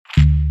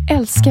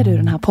Älskar du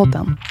den här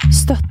podden?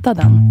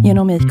 Stötta den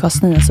genom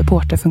IKAs nya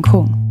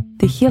supporterfunktion.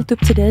 Det är helt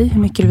upp till dig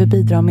hur mycket du vill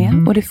bidra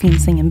med och det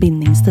finns ingen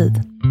bindningstid.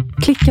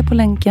 Klicka på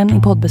länken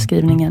i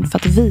poddbeskrivningen för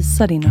att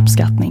visa din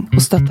uppskattning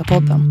och stötta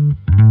podden.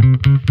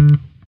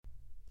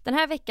 Den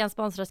här veckan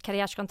sponsras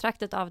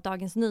Karriärskontraktet av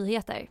Dagens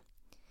Nyheter.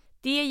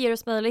 Det ger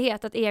oss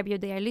möjlighet att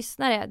erbjuda er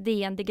lyssnare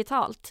DN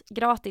digitalt,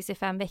 gratis i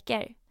 5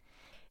 veckor.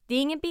 Det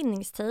är ingen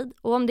bindningstid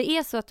och om det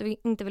är så att du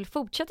inte vill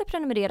fortsätta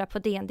prenumerera på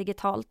DN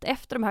digitalt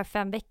efter de här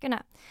 5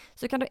 veckorna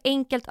så kan du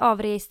enkelt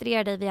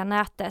avregistrera dig via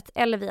nätet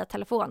eller via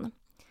telefon.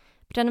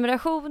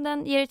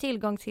 Prenumerationen ger dig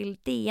tillgång till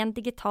DN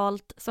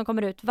digitalt som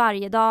kommer ut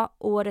varje dag,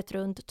 året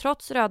runt,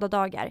 trots röda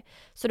dagar,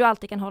 så du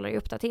alltid kan hålla dig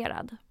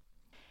uppdaterad.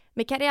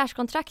 Med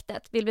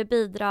Karriärskontraktet vill vi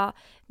bidra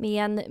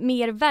med en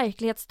mer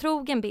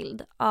verklighetstrogen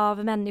bild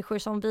av människor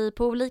som vi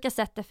på olika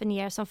sätt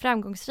definierar som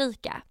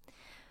framgångsrika.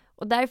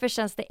 Och därför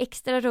känns det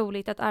extra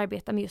roligt att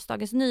arbeta med just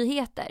Dagens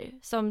Nyheter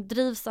som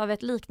drivs av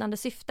ett liknande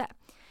syfte.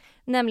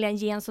 Nämligen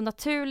ge en så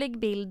naturlig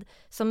bild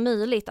som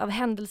möjligt av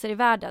händelser i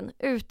världen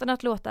utan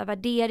att låta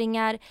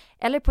värderingar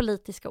eller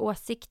politiska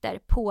åsikter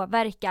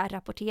påverka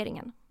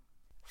rapporteringen.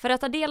 För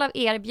att ta del av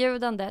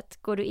erbjudandet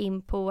går du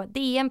in på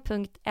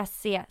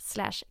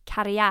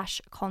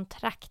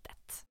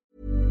dn.se/karriärskontraktet.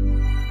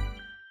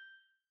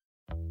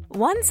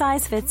 One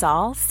size fits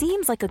all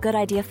seems like a good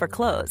idea for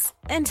clothes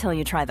until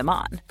you try them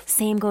on.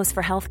 Same goes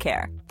for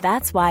healthcare.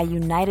 That's why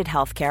United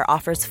Healthcare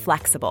offers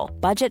flexible,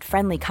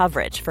 budget-friendly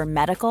coverage for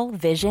medical,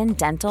 vision,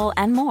 dental,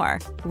 and more.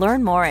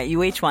 Learn more at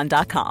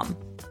uh1.com.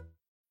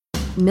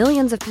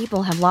 Millions of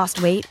people have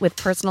lost weight with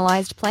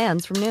personalized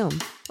plans from Noom.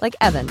 Like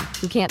Evan,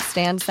 who can't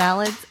stand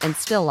salads and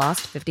still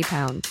lost 50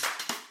 pounds.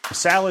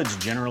 Salads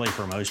generally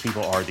for most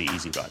people are the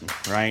easy button,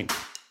 right?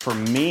 For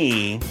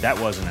me, that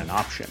wasn't an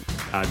option.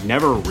 I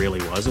never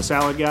really was a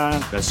salad guy.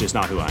 That's just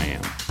not who I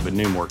am. But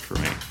Noom worked for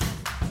me.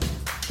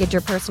 Get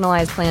your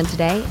personalized plan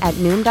today at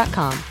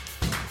Noom.com.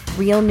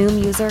 Real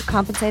Noom user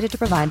compensated to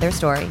provide their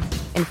story.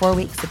 In 4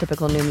 weeks, the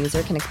typical Noom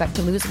user can expect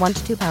to lose 1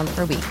 to 2 pounds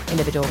per week.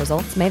 Individual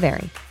results may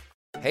vary.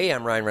 Hey,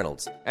 I'm Ryan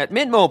Reynolds. At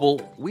Mint Mobile,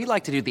 we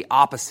like to do the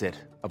opposite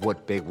of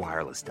what Big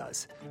Wireless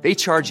does. They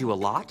charge you a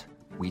lot.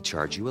 We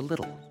charge you a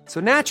little. So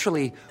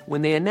naturally,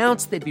 when they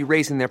announced they'd be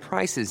raising their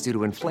prices due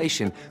to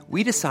inflation,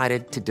 we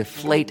decided to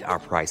deflate our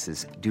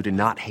prices due to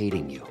not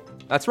hating you.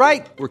 That's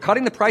right. We're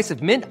cutting the price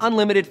of Mint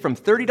Unlimited from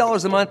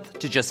 $30 a month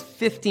to just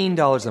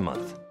 $15 a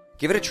month.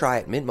 Give it a try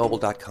at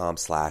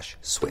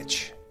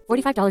mintmobile.com/switch.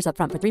 $45 up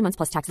front for 3 months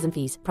plus taxes and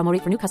fees. Promo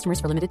rate for new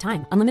customers for limited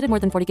time. Unlimited more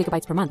than 40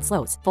 gigabytes per month.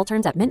 Slows full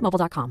terms at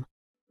mintmobile.com.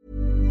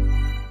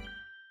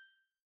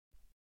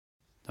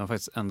 Det har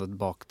faktiskt ända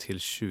bak till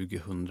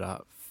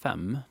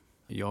 2005.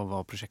 Jag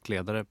var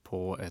projektledare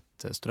på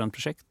ett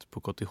studentprojekt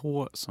på KTH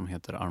som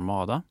heter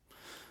Armada.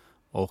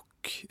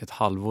 Och ett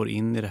halvår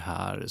in i det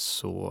här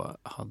så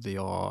hade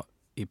jag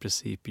i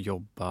princip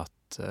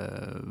jobbat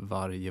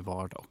varje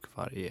vardag och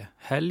varje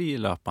helg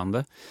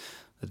löpande.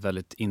 Ett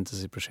väldigt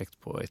intensivt projekt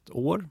på 1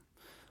 år.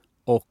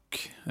 Och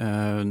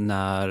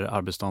när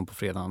arbetsdagen på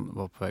fredagen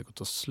var på väg att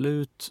ta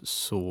slut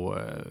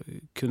så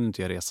kunde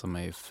inte jag resa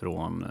mig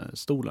från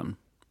stolen.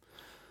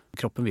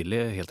 Kroppen ville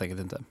helt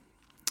enkelt inte.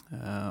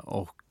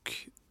 Och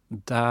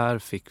där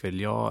fick väl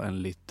jag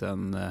en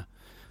liten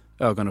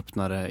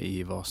ögonöppnare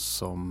i vad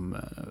som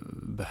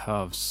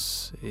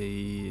behövs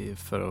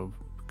för att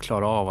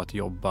klara av att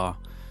jobba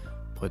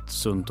på ett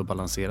sunt och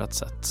balanserat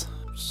sätt.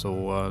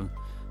 Så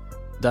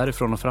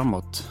därifrån och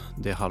framåt,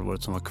 det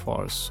halvåret som var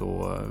kvar,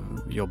 så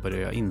jobbade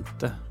jag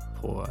inte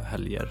på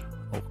helger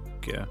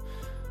och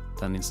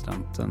den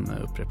incidenten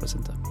upprepas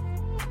inte.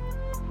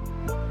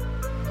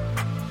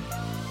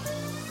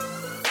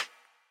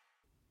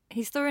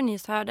 Historien ni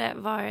just hörde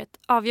var ett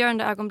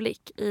avgörande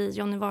ögonblick i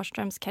Johnny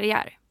Warströms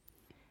karriär.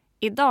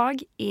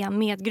 Idag är han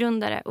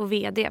medgrundare och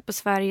vd på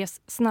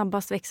Sveriges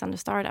snabbast växande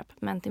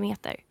startup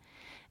Mentimeter.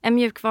 En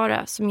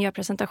mjukvara som gör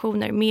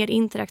presentationer mer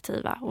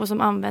interaktiva och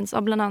som används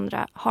av bland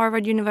andra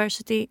Harvard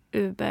University,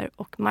 Uber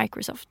och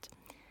Microsoft.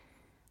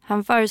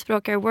 Han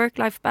förespråkar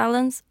work-life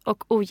balance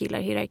och ogillar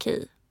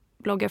hierarki,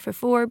 bloggar för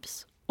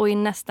Forbes och är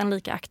nästan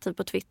lika aktiv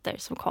på Twitter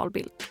som Carl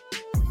Bildt.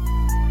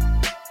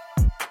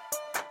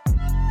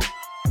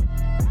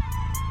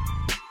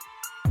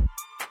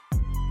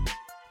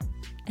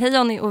 Hej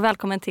Johnny och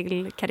välkommen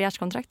till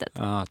Karriärskontraktet.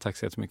 Ja, tack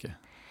så jättemycket.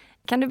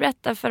 Kan du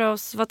berätta för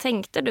oss, vad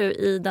tänkte du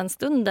i den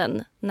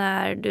stunden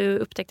när du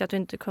upptäckte att du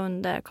inte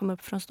kunde komma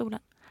upp från stolen?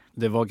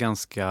 Det var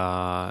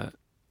ganska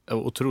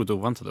otroligt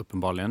oväntat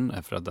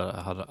uppenbarligen, för att det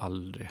hade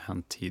aldrig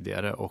hänt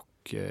tidigare och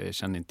jag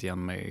kände inte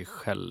igen mig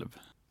själv.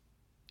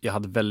 Jag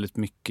hade väldigt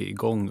mycket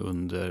igång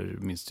under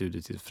min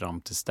studietid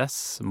fram till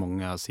dess.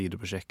 Många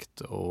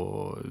sidoprojekt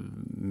och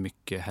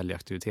mycket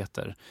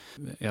helgaktiviteter.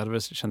 Jag hade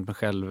väl känt mig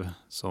själv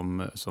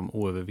som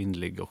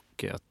oövervinnlig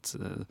och att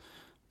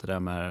det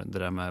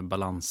där med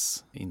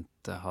balans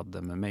inte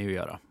hade med mig att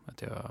göra.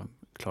 Att jag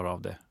klarar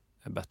av det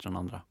bättre än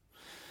andra.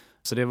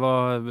 Så det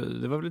var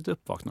väl lite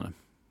uppvaknande.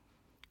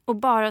 Och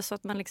bara så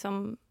att man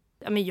liksom,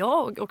 ja, men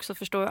jag också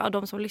förstår av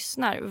de som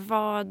lyssnar,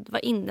 vad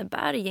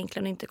innebär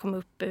egentligen att inte komma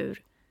upp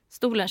ur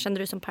stolen? Kände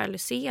du som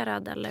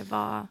paralyserad eller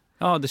vad?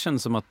 Ja, det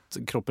kändes som att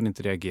kroppen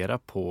inte reagerar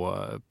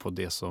på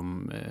det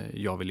som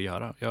jag ville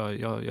göra.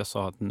 Jag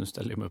sa att nu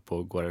ställer jag mig upp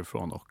och går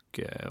ifrån och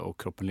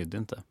kroppen lydde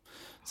inte.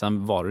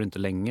 Sen var det inte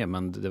länge,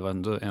 men det var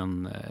ändå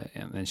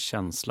en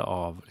känsla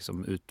av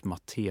liksom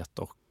utmatthet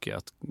och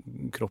att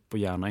kropp och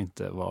hjärna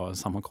inte var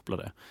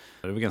sammankopplade.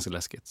 Det var ganska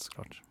läskigt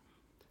såklart.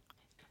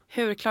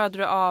 Hur klarade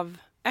du av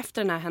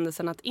efter den här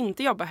händelsen att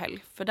inte jobba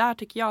helg? För där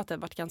tycker jag att det har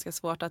varit ganska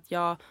svårt att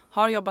jag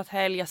har jobbat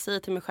helg, jag säger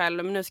till mig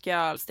själv men nu ska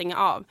jag stänga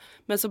av.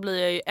 Men så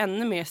blir jag ju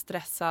ännu mer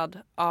stressad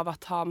av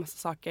att ha massa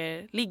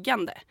saker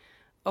liggande.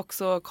 Och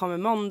så kommer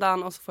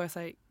måndagen och så får jag så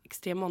här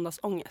extrem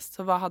måndagsångest.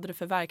 Så vad hade du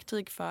för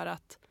verktyg för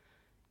att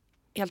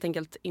helt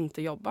enkelt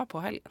inte jobba på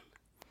helgen?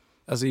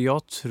 Alltså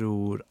jag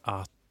tror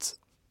att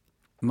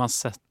man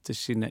sätter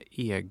sina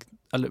egna...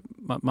 Eller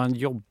man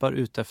jobbar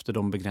ut efter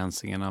de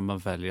begränsningarna man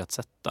väljer att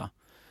sätta.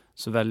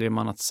 Så väljer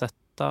man att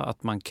sätta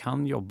att man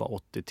kan jobba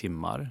 80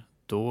 timmar,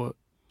 då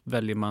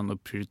väljer man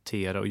att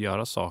prioritera och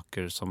göra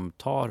saker som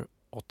tar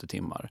 80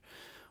 timmar.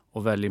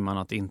 Och väljer man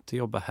att inte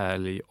jobba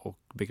helg och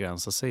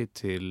begränsa sig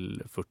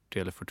till 40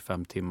 eller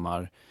 45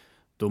 timmar,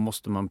 då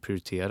måste man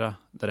prioritera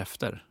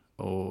därefter.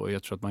 Och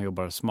jag tror att man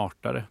jobbar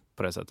smartare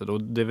på det sättet.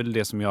 Och det är väl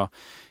det som jag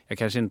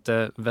kanske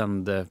inte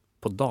vände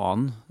på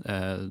dagen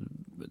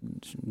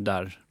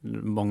där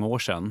många år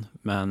sedan.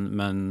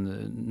 Men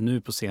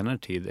nu på senare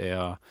tid är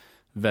jag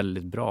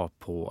väldigt bra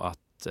på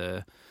att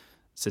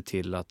se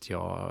till att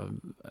jag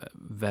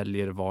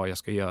väljer vad jag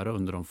ska göra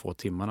under de få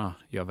timmarna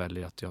jag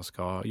väljer att jag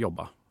ska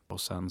jobba.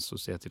 Och sen så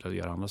ser jag till att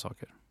göra andra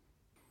saker.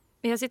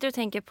 Jag sitter och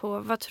tänker på,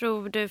 vad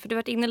tror du, för du har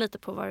varit inne lite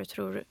på vad du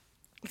tror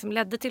liksom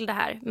ledde till det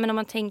här. Men om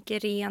man tänker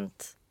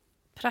rent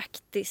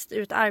praktiskt,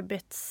 ut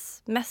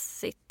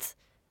arbetsmässigt,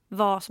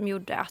 vad som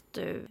gjorde att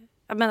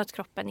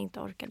kroppen inte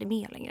orkade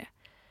med längre?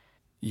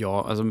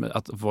 Ja, alltså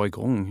att vara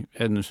igång.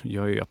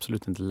 Jag är ju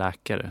absolut inte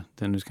läkare.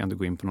 Nu ska jag inte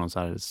gå in på någon så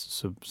här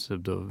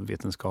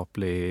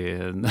pseudovetenskaplig...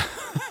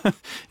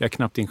 jag är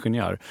knappt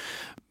ingenjör.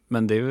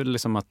 Men det är väl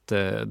liksom att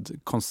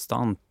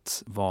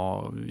konstant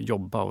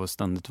jobba och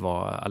ständigt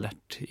vara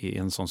alert i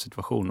en sån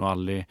situation och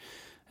aldrig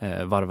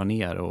varva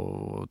ner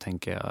och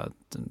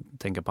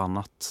tänka på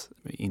annat.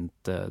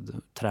 Inte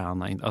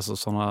träna. Alltså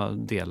sådana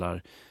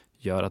delar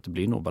gör att det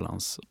blir en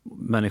obalans.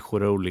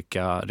 Människor har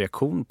olika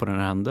reaktion på när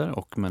det händer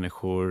och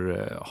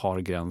människor har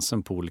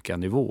gränsen på olika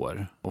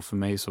nivåer. Och för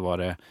mig så var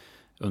det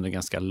under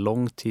ganska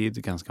lång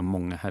tid, ganska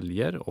många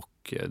helger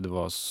och det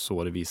var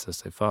så det visade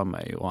sig för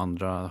mig. Och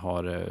andra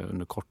har det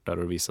under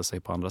kortare och visar sig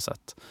på andra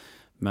sätt.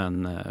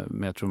 Men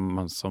jag tror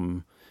man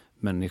som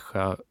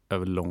människa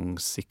över lång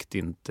sikt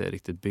inte är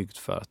riktigt byggd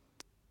för att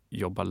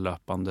jobba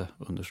löpande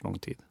under så lång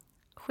tid.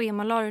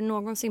 Schemalade du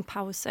någonsin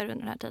pauser under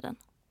den här tiden?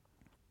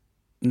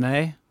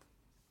 Nej.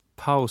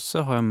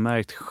 Pauser har jag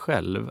märkt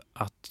själv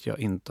att jag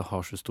inte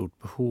har så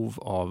stort behov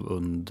av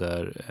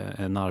under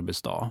en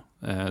arbetsdag.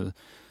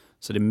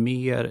 Så det är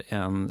mer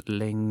en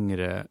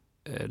längre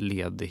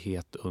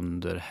ledighet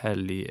under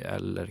helg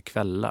eller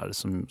kvällar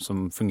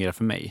som fungerar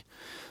för mig.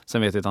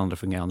 Sen vet jag att andra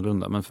fungerar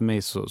annorlunda. Men för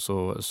mig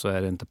så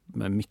är det inte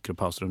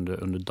mikropauser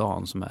under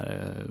dagen som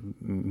är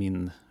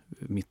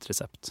mitt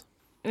recept.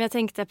 Jag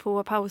tänkte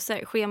på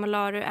pauser.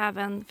 Schemalade du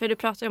även, för du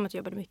pratade om att du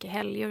jobbade mycket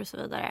helger och så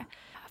vidare.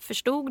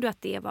 Förstod du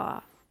att det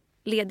var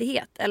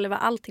ledighet eller var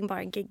allting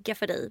bara en gegga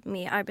för dig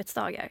med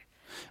arbetsdagar?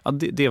 Ja,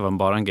 det var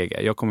bara en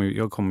gegga.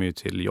 Jag kom ju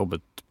till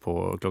jobbet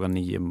på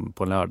 9:00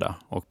 på lördag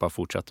och bara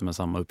fortsatte med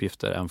samma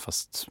uppgifter även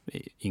fast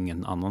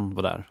ingen annan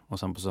var där. Och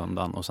sen på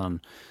söndagen och sen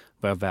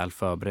var jag väl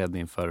förberedd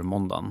inför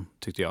måndagen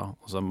tyckte jag.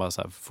 Och sen bara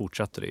så här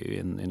fortsatte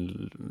det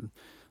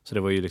så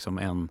det var ju liksom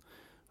en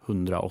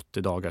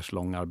 180 dagars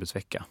lång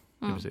arbetsvecka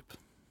i princip.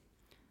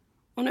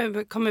 Och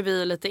nu kommer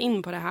vi lite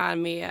in på det här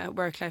med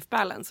work-life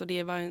balance och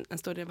det var en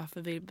stor del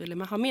varför vi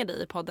ville ha med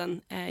dig i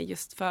podden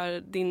just för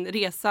din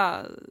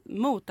resa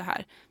mot det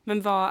här.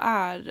 Men vad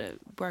är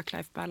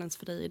work-life balance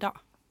för dig idag?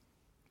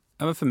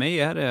 Ja, men för mig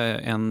är det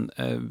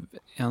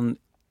en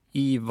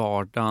i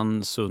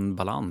vardagen sund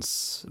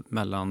balans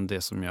mellan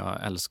det som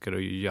jag älskar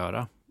att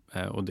göra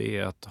och det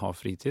är att ha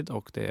fritid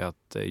och det är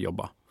att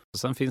jobba.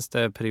 Sen finns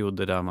det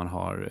perioder där man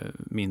har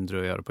mindre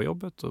att göra på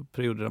jobbet och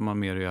perioder där man har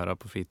mer att göra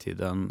på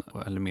fritiden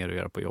eller mer att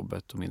göra på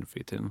jobbet och mindre på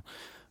fritiden.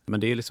 Men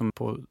det är liksom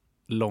på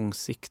lång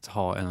sikt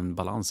ha en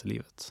balans i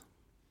livet.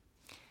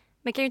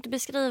 Men kan du inte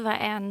beskriva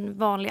en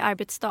vanlig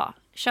arbetsdag?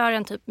 Kör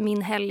en typ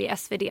min helg i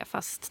SvD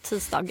fast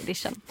tisdag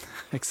edition.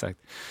 Exakt.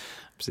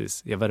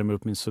 Precis. Jag värmer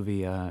upp min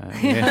Sovea.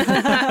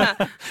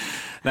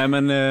 Nej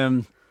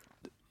men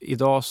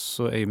idag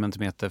så är ju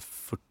Mentimeter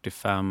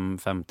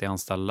 45-50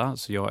 anställda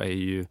så jag är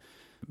ju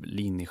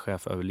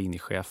linjechef över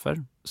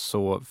linjechefer.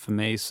 Så för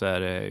mig så är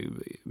det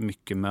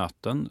mycket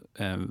möten.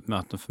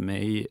 Möten för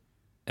mig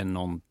är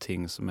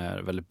någonting som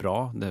är väldigt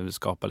bra. Det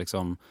skapar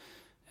liksom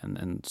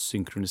en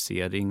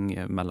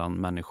synkronisering mellan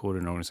människor i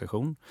en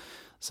organisation.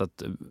 Så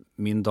att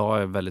min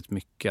dag är väldigt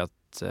mycket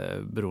att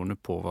beroende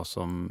på vad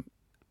som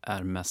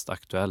är mest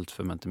aktuellt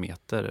för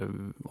Mentimeter.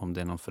 Om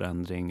det är någon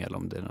förändring eller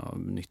om det är något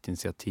nytt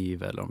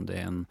initiativ eller om det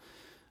är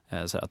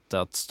Så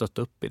att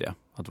stötta upp i det.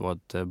 Att vara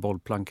ett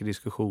bollplank i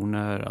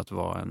diskussioner, att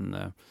vara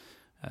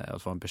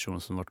en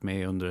person som varit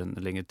med under en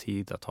längre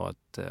tid, att ha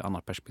ett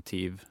annat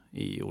perspektiv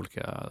i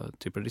olika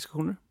typer av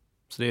diskussioner.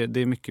 Så det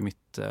är mycket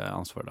mitt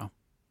ansvar där.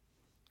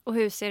 Och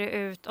hur ser det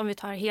ut om vi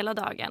tar hela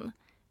dagen?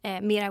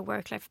 Mera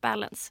work-life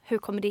balance. Hur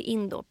kommer det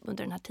in då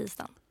under den här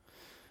tisdagen?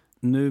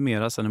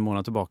 Numera, sedan en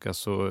månad tillbaka,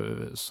 så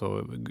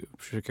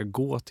försöker jag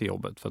gå till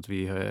jobbet för att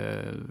vi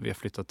har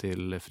flyttat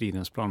till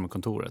Fridhemsplan med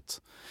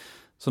kontoret.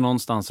 Så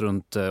någonstans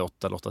runt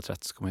 8 eller 8:30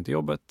 så kommer jag till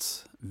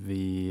jobbet.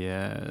 Vid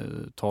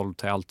 12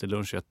 tar jag alltid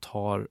lunch. Jag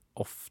tar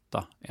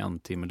ofta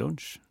 1 timme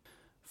lunch.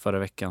 Förra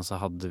veckan så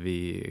hade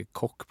vi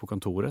kock på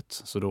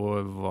kontoret, så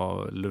då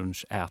var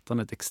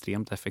lunchätandet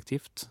extremt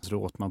effektivt. Så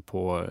då åt man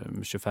på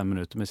 25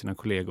 minuter med sina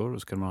kollegor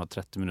och så kan man ha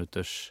 30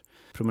 minuters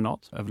promenad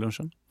över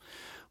lunchen.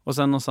 Och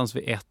sen någonstans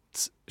vid 1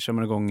 kör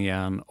man igång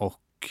igen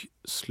och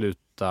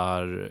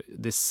slutar.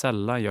 Det är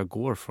sällan jag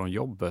går från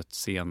jobbet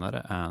senare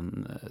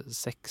än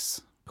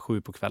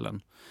 6-7 på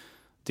kvällen.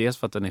 Dels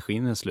för att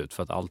energin är slut,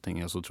 för att allting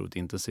är så otroligt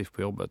intensivt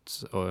på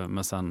jobbet.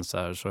 Men sen så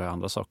har jag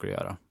andra saker att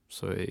göra.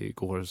 Så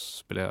igår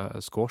spelade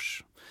jag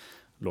squash.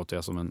 Låter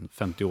jag som en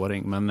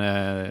 50-åring. Men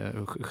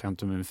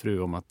skämtade med min fru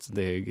om att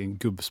det är en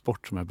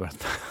gubbsport som jag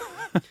börjat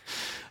med.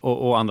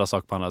 och andra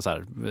saker på andra. Så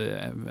här,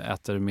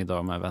 äter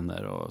middag med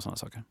vänner och sådana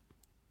saker.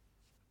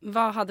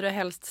 Vad hade du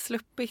helst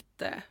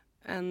sluppit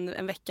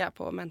en vecka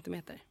på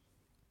Mentimeter?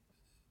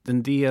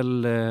 En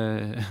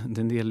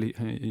del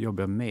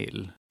jobbiga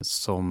mejl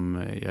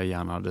som jag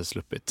gärna hade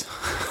sluppit.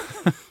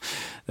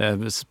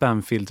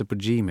 Spamfilter på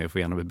Gmail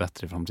får gärna bli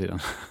bättre i framtiden.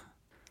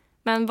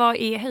 Men vad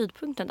är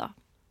höjdpunkten då?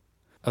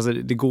 Alltså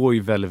det går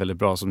ju väldigt, väldigt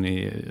bra som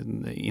ni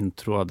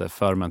introade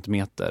för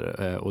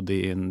Mentimeter. Och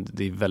det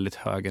är väldigt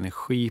hög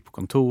energi på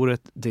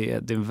kontoret. Det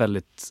är en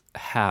väldigt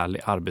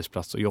härlig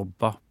arbetsplats att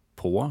jobba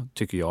på,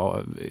 tycker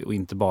jag. Och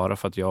inte bara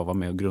för att jag var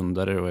med och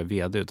grundade och är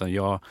vd, utan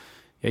jag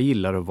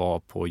gillar att vara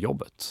på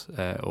jobbet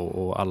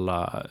och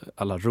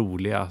alla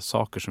roliga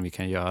saker som vi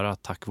kan göra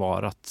tack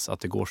vare att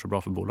det går så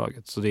bra för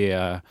bolaget. Så det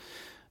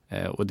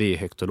är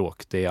högt och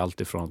lågt. Det är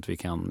allt ifrån att vi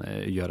kan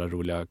göra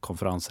roliga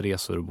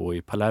konferensresor och bo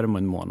i Palermo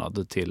en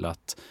månad till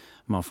att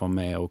man får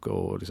med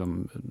och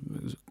liksom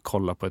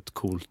kolla på ett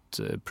coolt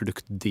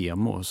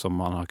produktdemo som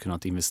man har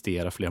kunnat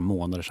investera flera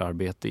månaders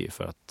arbete i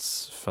för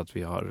att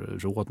vi har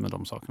råd med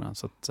de sakerna.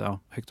 Så att, ja,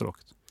 högt och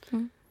lågt.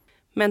 Mm.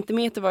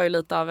 Mentimeter var ju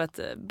lite av ett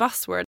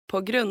buzzword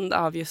på grund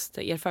av just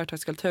er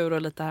företagskultur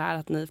och lite här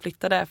att ni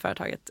flyttade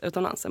företaget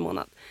utomlands en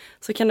månad.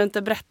 Så kan du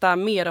inte berätta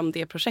mer om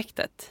det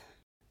projektet?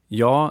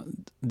 Ja,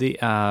 det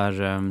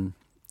är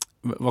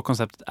vad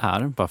konceptet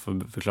är, bara för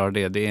att förklara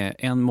det. Det är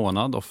en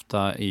månad,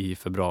 ofta i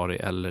februari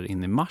eller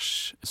in i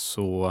mars,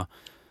 så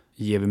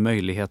ger vi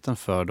möjligheten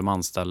för de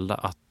anställda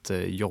att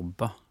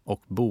jobba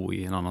och bo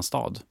i en annan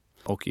stad.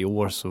 Och i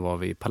år så var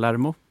vi i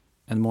Palermo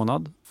en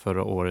månad,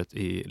 förra året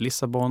i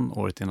Lissabon,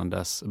 året innan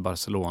dess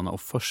Barcelona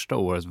och första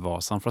året var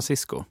San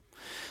Francisco.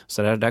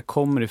 Så det där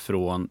kommer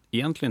ifrån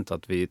egentligen inte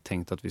att vi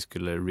tänkte att vi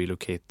skulle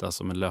relocata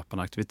som en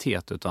löpande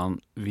aktivitet,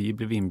 utan vi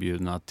blev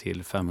inbjudna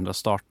till 500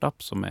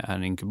 startup som är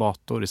en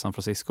inkubator i San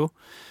Francisco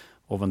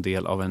och var en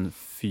del av en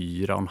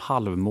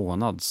 4,5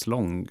 månads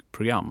lång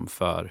program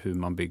för hur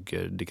man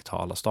bygger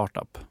digitala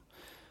startup.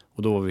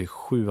 Och då var vi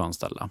 7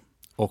 anställda.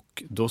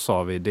 Och då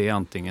sa vi, det är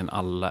antingen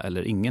alla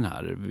eller ingen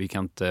här. Vi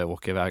kan inte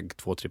åka iväg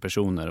 2-3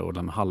 personer och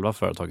lämna halva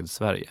företaget i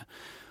Sverige.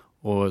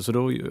 Och så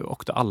då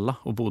åkte alla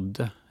och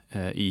bodde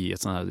i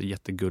ett sånt här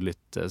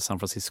jättegulligt San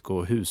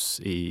Francisco-hus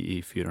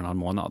i 4,5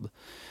 månad.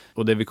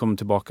 Och det vi kom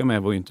tillbaka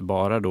med var ju inte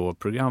bara då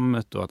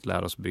programmet och att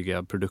lära oss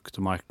bygga produkt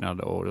och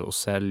marknad och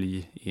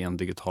sälj i en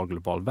digital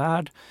global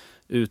värld,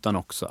 utan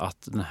också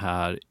att den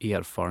här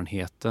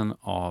erfarenheten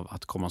av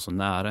att komma så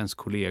nära ens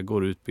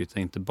kollegor och utbyta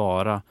inte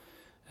bara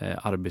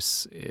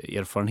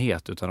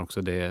arbetserfarenhet utan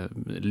också det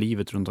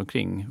livet runt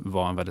omkring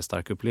var en väldigt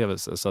stark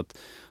upplevelse. Så att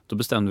då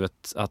bestämde vi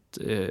att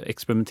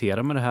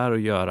experimentera med det här och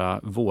göra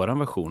våran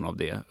version av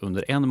det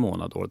under en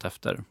månad året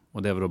efter.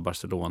 Och det var då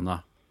Barcelona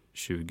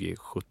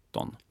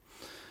 2017.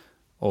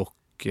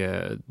 Och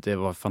det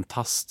var en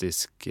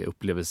fantastisk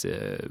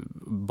upplevelse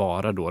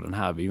bara då den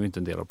här. Vi är ju inte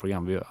en del av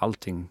programmet.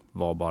 Allting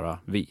var bara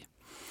vi.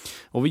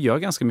 Och vi gör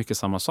ganska mycket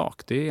samma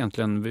sak. Det är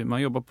egentligen,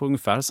 man jobbar på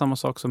ungefär samma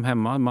sak som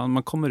hemma.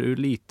 Man kommer ur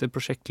lite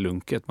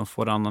projektlunket. Man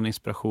får annan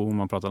inspiration,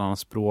 man pratar annat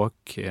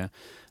språk,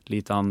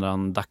 lite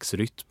annan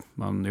dagsrytm.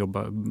 Man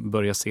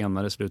börjar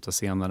senare, slutar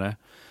senare.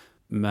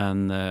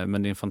 Men det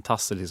är en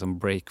fantastisk liksom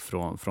break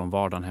från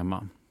vardagen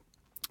hemma.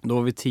 Då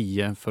var vi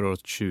 10, förra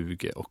året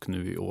 20 och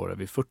nu i år är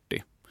vi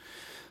 40.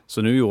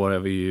 Så nu i år är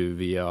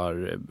vi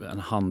har en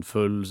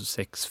handfull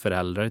 6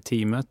 föräldrar i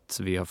teamet.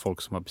 Vi har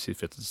folk som har precis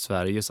flyttat till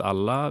Sverige, så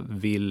alla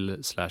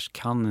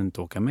vill/kan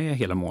inte åka med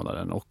hela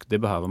månaden och det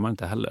behöver man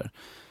inte heller.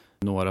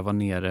 Några var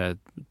nere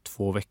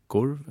 2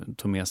 veckor,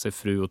 tog med sig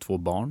fru och 2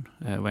 barn,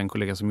 var en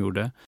kollega som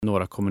gjorde.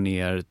 Några kommer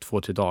ner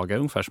 2-3 dagar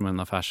ungefär som en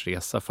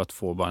affärsresa för att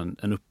få bara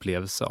en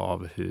upplevelse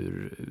av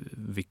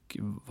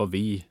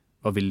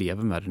vad vi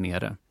lever med där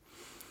nere.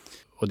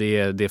 Och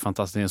det är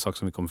fantastiskt, en sak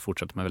som vi kommer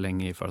fortsätta med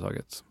länge i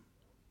företaget.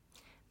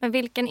 Men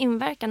vilken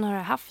inverkan har det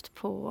haft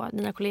på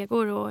dina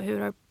kollegor och hur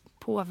har det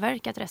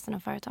påverkat resten av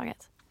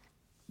företaget?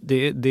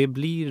 Det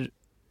blir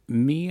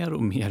mer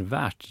och mer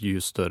värt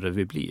ju större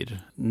vi blir.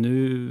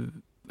 Nu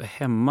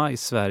hemma i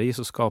Sverige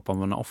så skapar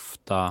man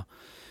ofta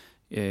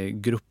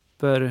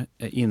grupper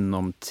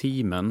inom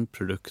teamen,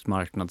 produkt,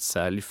 marknad,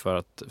 sälj för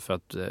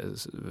att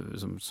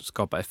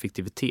skapa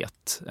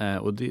effektivitet.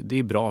 Och det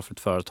är bra för ett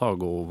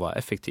företag att vara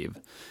effektiv.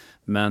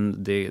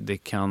 Men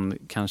det kan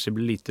kanske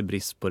bli lite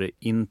brist på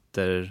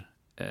det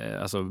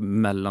alltså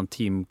mellan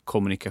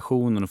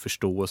teamkommunikationen och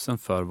förståelsen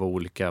för vad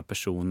olika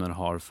personer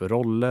har för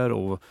roller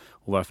och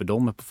varför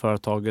de är på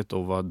företaget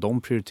och vad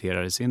de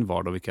prioriterar i sin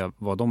vardag,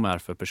 vad de är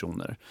för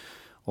personer.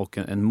 Och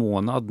en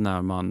månad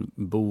när man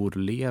bor och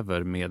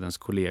lever med ens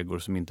kollegor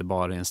som inte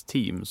bara är ens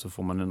team, så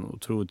får man en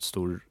otroligt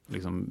stor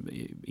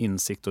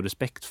insikt och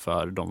respekt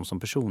för dem som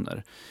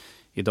personer.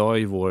 Idag är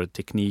ju vår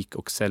teknik-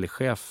 och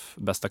säljchef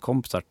bästa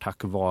kompisar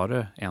tack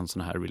vare en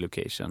sån här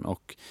relocation.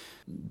 Och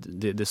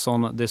det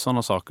är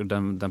såna saker,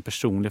 den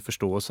personliga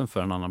förståelsen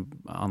för en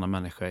annan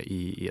människa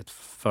i ett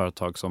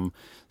företag som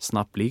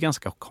snabbt blir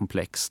ganska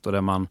komplext och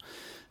där man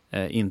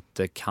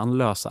inte kan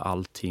lösa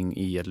allting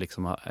i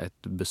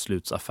ett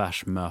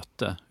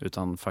beslutsaffärsmöte,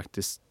 utan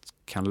faktiskt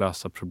kan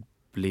lösa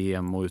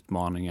problem och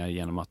utmaningar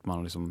genom att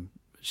man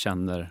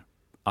känner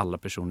alla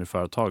personer i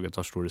företaget,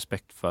 har stor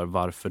respekt för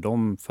varför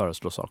de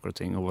föreslår saker och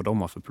ting och vad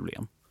de har för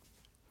problem.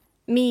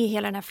 Med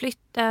hela den här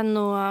flytten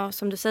och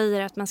som du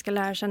säger att man ska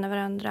lära känna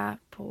varandra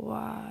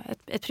på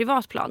ett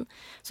privat plan,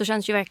 så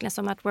känns ju verkligen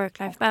som att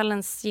work-life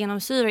balance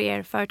genomsyrar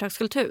er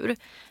företagskultur.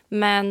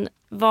 Men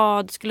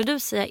vad skulle du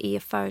säga är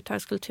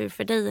företagskultur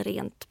för dig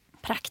rent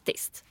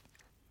praktiskt?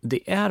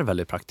 Det är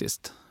väldigt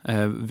praktiskt.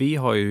 Vi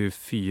har ju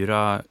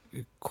 4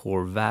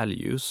 core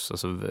values,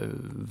 alltså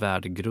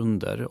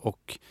värdegrunder,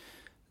 och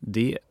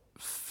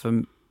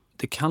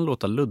det kan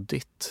låta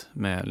luddigt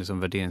med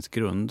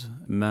värderingsgrund,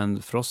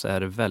 men för oss är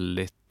det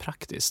väldigt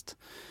praktiskt.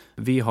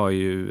 Vi har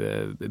ju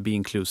Be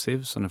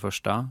Inclusive som den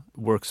första,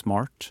 Work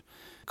Smart,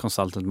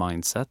 Consultant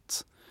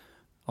Mindset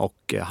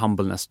och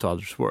Humbleness to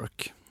Others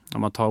Work.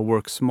 Om man tar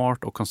Work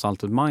Smart och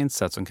Consultant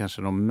Mindset som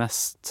kanske är de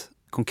mest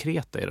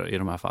konkreta i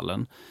de här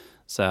fallen,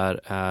 så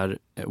är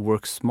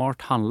Work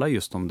Smart handlar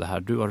just om det här.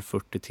 Du har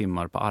 40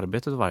 timmar på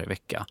arbetet varje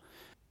vecka.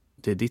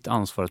 Det är ditt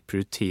ansvar att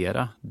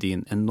prioritera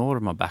din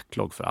enorma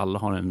backlog, för alla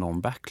har en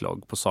enorm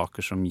backlog på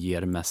saker som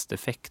ger mest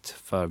effekt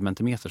för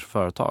Mentimeters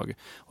företag.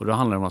 Och då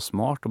handlar det om att vara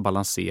smart och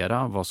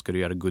balansera. Vad ska du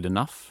göra good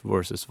enough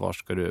versus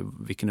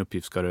vilken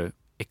uppgift ska du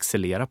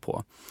excellera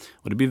på?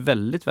 Och det blir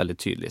väldigt, väldigt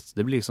tydligt.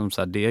 Det blir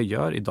så här, det jag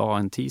gör idag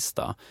en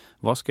tisdag.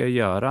 Vad ska jag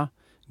göra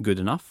good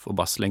enough och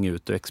bara slänga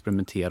ut och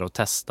experimentera och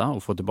testa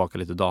och få tillbaka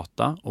lite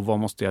data? Och vad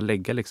måste jag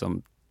lägga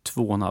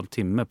 2,5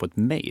 timme på ett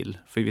mejl?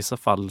 För i vissa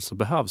fall så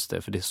behövs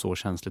det, för det är så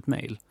känsligt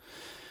mejl.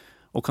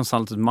 Och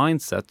consultant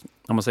mindset,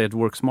 om man säger att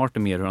work smart är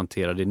mer hur du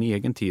hanterar din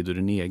egen tid och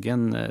din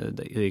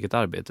eget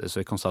arbete, så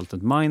är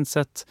consultant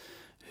mindset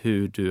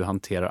hur du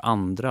hanterar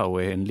andra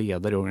och är en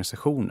ledare i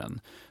organisationen.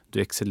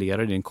 Du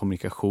excellerar i din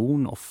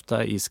kommunikation,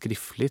 ofta i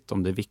skriftligt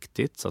om det är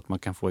viktigt, så att man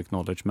kan få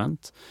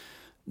acknowledgement.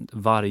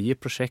 Varje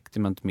projekt i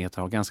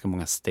Mentimeter har ganska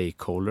många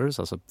stakeholders,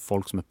 alltså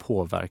folk som är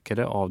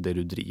påverkade av det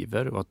du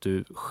driver, och att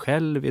du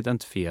själv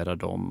identifierar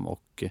dem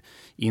och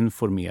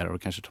informerar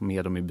och kanske tar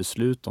med dem i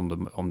beslut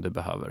om det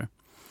behöver.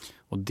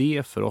 Och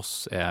det för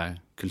oss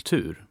är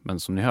kultur, men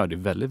som ni hör, det är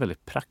väldigt,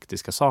 väldigt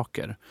praktiska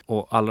saker.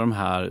 Och alla de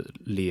här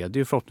leder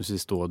ju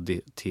förhoppningsvis då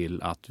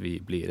till att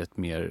vi blir ett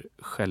mer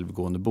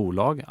självgående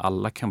bolag.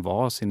 Alla kan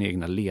vara sina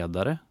egna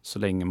ledare så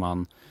länge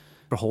man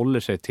förhåller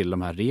sig till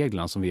de här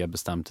reglerna som vi har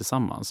bestämt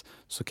tillsammans,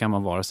 så kan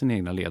man vara sin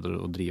egna ledare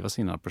och driva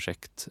sina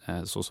projekt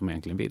så som man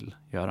egentligen vill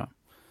göra.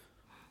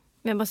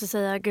 Men jag måste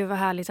säga, gud vad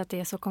härligt att det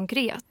är så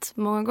konkret.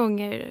 Många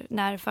gånger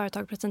när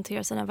företag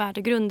presenterar sina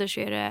värdegrunder så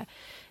är det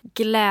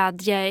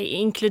glädje,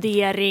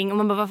 inkludering och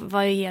man bara,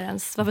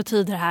 vad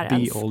betyder det här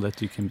ens? Be all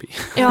that you can be.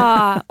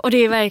 Ja, och det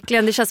är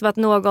verkligen, det känns som att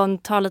någon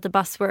tar lite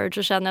buzzwords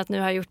och känner att nu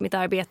har jag gjort mitt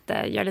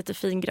arbete, gör lite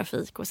fin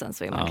grafik och sen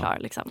så är man klar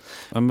liksom.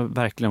 Ja, men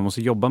verkligen, man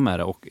måste jobba med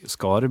det, och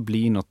ska det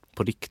bli något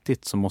på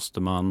riktigt så måste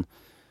man,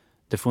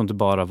 det får inte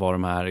bara vara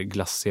de här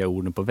glassiga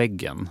orden på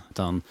väggen,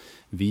 utan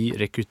vi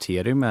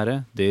rekryterar ju med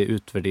det. Det är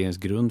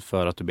utvärderingsgrund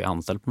för att du blir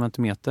anställd på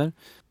Mentimeter.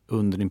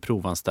 Under din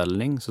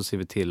provanställning så ser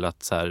vi till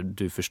att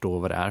du förstår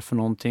vad det är för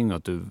någonting och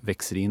att du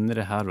växer in i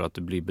det här och att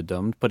du blir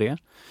bedömd på det.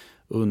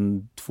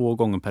 2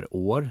 gånger per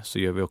år så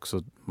gör vi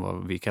också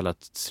vad vi kallar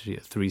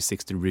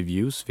 360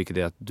 reviews, vilket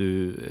är att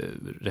du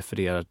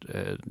refererar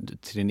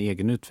till din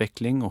egen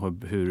utveckling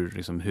och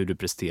hur du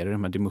presterar i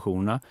de här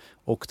dimensionerna,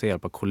 och till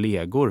hjälp av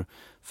kollegor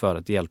för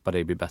att hjälpa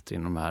dig bli bättre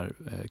inom de här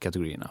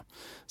kategorierna.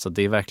 Så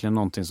det är verkligen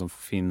någonting som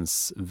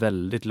finns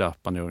väldigt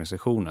löpande i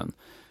organisationen.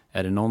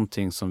 Är det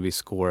någonting som vi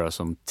scorar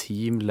som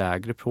team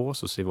lägre på,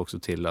 så ser vi också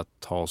till att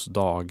ta oss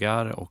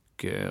dagar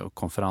och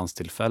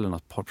konferenstillfällen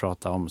att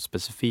prata om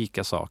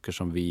specifika saker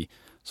som vi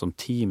som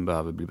team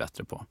behöver bli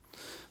bättre på.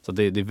 Så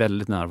det är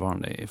väldigt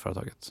närvarande i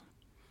företaget.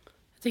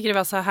 Jag tycker det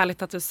var så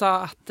härligt att du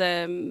sa att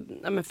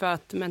för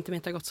att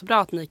Mentimeter har gått så bra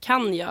att ni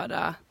kan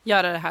göra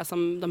det här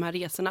som de här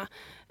resorna.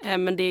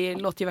 Men det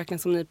låter ju verkligen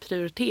som ni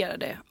prioriterar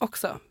det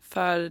också.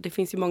 För det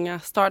finns ju många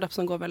startups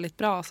som går väldigt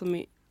bra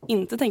som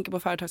inte tänker på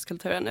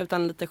företagskulturen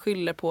utan lite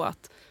skyller på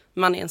att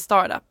man är en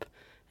startup.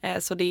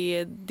 Så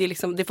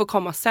det får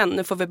komma sen,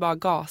 nu får vi bara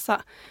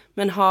gasa.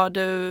 Men har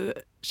du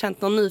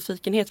känt någon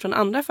nyfikenhet från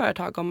andra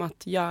företag om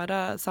att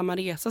göra samma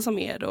resa som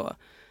er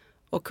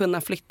och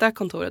kunna flytta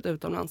kontoret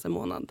utomlands en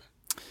månad?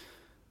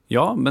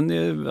 Ja, men det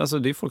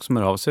är folk som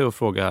hör av sig och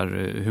frågar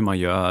hur man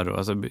gör. Och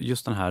alltså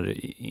just den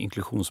här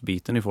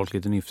inklusionsbiten är folk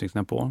lite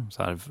nyfikna på.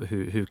 Så här,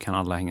 hur kan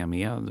alla hänga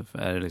med?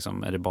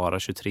 Är det bara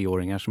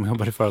 23-åringar som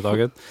jobbar i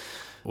företaget?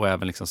 Och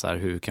även liksom så här,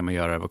 hur kan man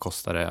göra det? Vad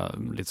kostar det?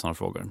 Lite sådana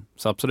frågor.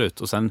 Så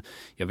absolut. Och sen,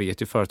 jag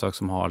vet ju företag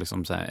som har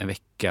liksom så här en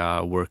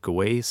vecka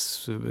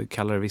workaways,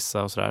 kallar det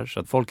vissa och sådär. Så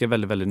att folk är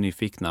väldigt, väldigt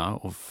nyfikna.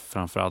 Och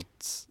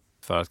framförallt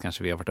för att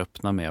kanske vi har varit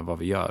öppna med vad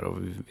vi gör. Och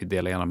vi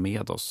delar gärna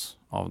med oss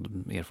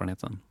av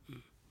erfarenheten.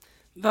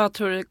 Vad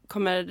tror du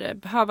kommer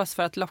behövas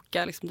för att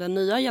locka liksom den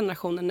nya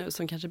generationen nu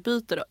som kanske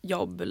byter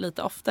jobb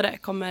lite oftare?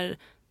 Kommer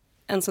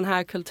en sån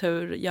här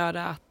kultur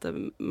göra att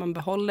man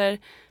behåller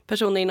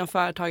personer inom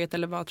företaget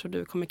eller vad tror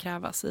du kommer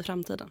krävas i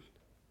framtiden?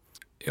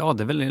 Ja,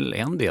 det är väl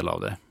en del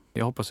av det.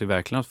 Jag hoppas ju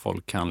verkligen att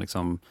folk kan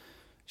liksom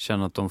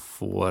känna att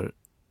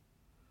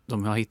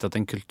de har hittat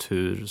en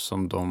kultur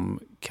som de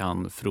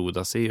kan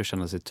frodas i och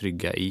känna sig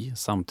trygga i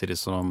samtidigt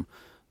som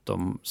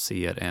de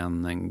ser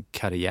en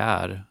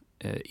karriär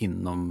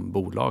inom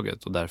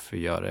bolaget och därför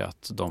gör det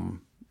att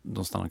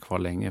de stannar kvar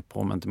länge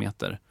på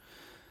Mentimeter.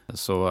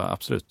 Så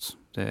absolut,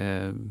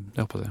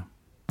 det hoppas jag.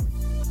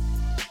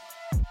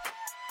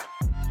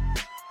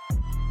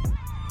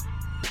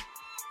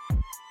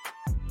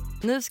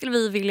 Nu skulle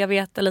vi vilja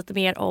veta lite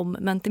mer om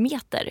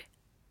Mentimeter.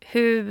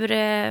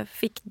 Hur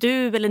fick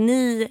du eller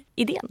ni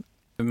idén?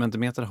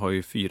 Mentimeter har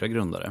ju 4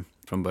 grundare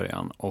från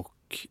början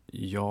och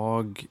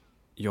jag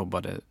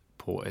jobbade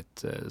på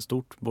ett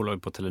stort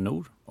bolag på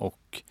Telenor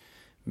och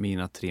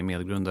mina 3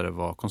 medgrundare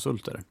var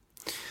konsulter.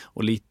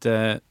 Och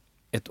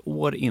ett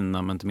år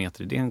innan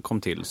Mentimeter-idén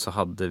kom till så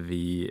hade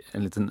vi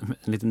en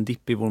liten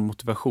dipp i vår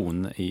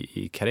motivation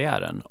i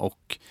karriären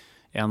och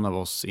en av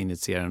oss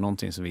initierade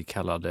någonting som vi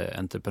kallade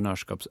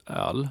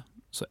entreprenörskapsöl.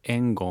 Så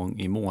en gång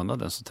i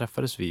månaden så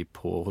träffades vi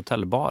på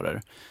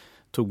hotellbarer,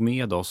 tog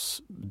med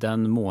oss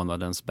den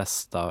månadens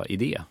bästa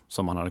idé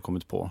som man hade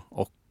kommit på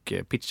och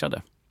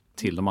pitchade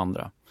till de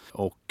andra.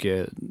 Och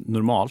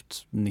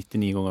normalt,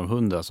 99 gånger av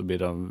 100 så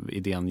blir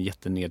idén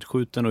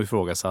jättenedskjuten och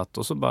ifrågasatt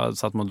och så bara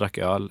satt man och drack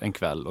öl en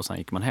kväll och sen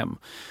gick man hem.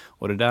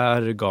 Och det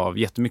där gav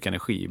jättemycket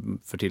energi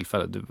för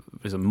tillfället.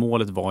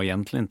 Målet var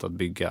egentligen inte att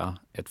bygga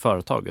ett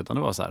företag utan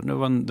det var så här,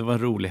 det var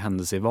en rolig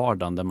händelse i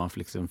vardagen där man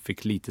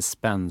fick lite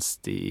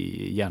spänst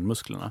i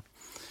hjärnmusklerna.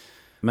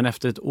 Men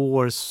efter ett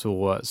år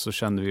så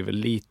kände vi väl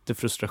lite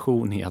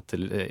frustration i att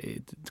det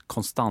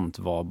konstant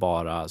var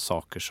bara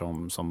saker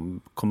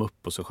som kom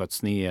upp och så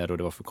sköts ner och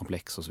det var för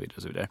komplex och så vidare.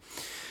 Och så vidare.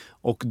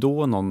 Och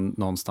då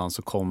någonstans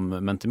så kom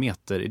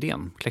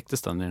Mentimeter-idén,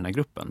 kläcktes den i den här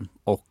gruppen.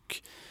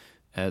 Och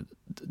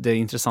det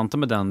intressanta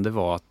med den det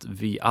var att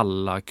vi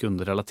alla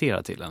kunde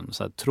relatera till den.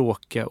 Så här,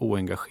 tråkiga,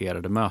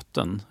 oengagerade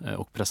möten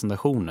och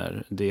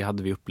presentationer, det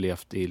hade vi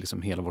upplevt i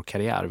liksom hela vår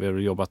karriär. Vi har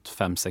jobbat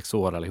 5-6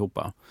 år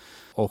allihopa.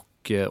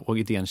 Och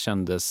idén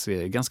kändes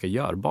ganska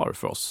görbar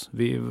för oss.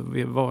 Vi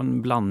var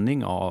en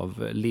blandning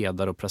av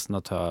ledare och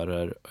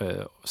presentatörer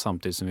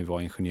samtidigt som vi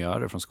var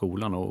ingenjörer från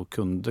skolan och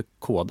kunde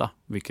koda,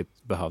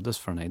 vilket behövdes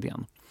för den här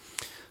idén.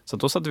 Så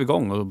då satte vi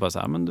igång och bara så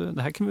här, men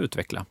det här kan vi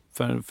utveckla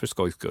för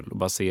skojs skull och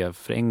bara se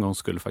för en gång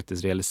skulle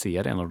faktiskt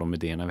realisera en av de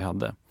idéerna vi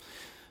hade.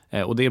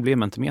 Och det blev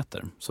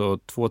Mentimeter. Så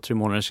 2-3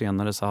 månader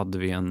senare så hade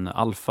vi en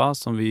alfa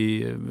som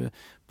vi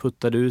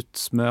puttade ut,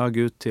 smög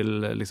ut till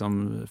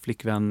liksom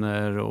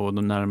flickvänner och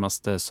de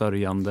närmaste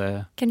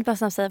sörjande. Kan du bara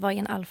snabbt säga vad är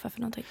en alfa för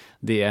någonting?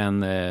 Det är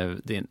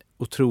en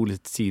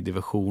otroligt tidig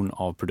version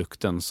av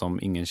produkten som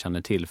ingen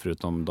känner till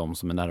förutom de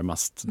som är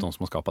närmast, de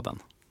som har skapat den.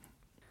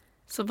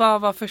 Så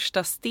vad var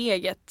första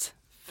steget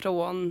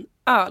från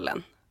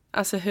ölen?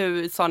 Alltså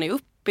hur sa ni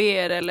upp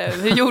er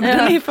eller hur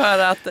gjorde ni för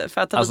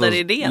att ta vidare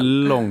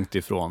idén? Långt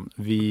ifrån.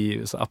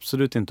 Vi sa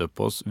absolut inte upp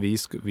oss.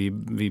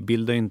 Vi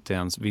bildade inte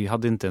ens, vi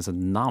hade inte ens ett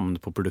namn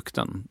på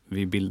produkten.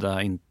 Vi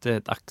bildade inte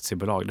ett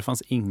aktiebolag. Det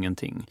fanns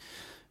ingenting.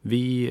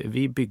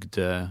 Vi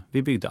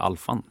byggde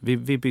alfan.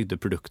 Vi byggde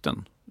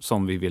produkten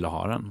som vi ville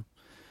ha den.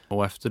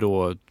 Och efter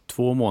då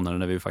 2 månader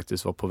när vi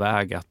faktiskt var på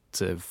väg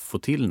att få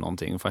till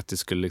någonting och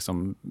faktiskt skulle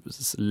liksom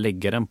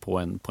lägga den på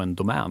en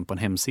domän, på en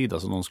hemsida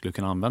så någon skulle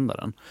kunna använda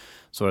den.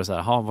 Så var det så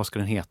här, vad ska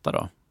den heta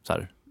då? Så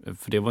här,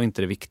 för det var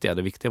inte det viktiga.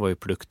 Det viktiga var ju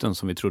produkten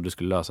som vi trodde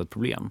skulle lösa ett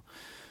problem.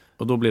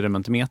 Och då blev det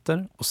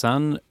Mentimeter. Och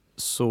sen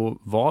så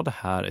var det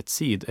här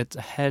ett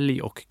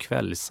helg- och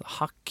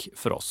kvällshack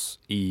för oss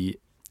i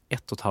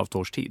 1,5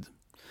 års tid.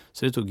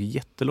 Så det tog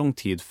jättelång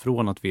tid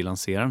från att vi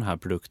lanserade den här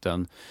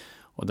produkten.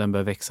 Och den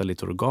började växa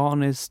lite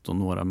organiskt och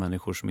några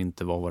människor som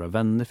inte var våra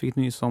vänner fick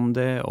nys om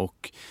det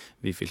och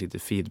vi fick lite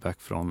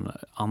feedback från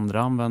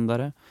andra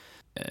användare.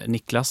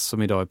 Niklas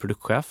som idag är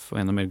produktchef och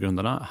en av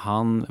medgrundarna,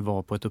 han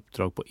var på ett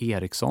uppdrag på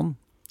Ericsson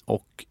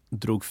och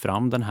drog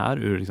fram den här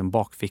ur liksom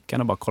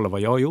bakfickan och bara kolla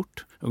vad jag har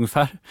gjort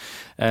ungefär.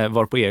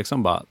 Var på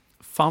Ericsson bara,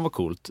 fan vad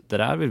coolt, det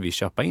där vill vi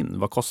köpa in,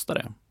 vad kostar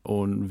det?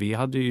 Och vi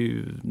hade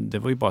ju, det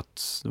var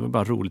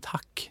bara ett roligt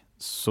hack.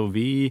 Så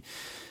vi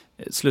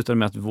slutade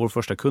med att vår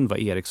första kund var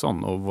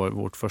Ericsson och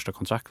vårt första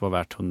kontrakt var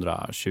värt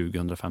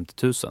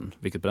 120-150 000,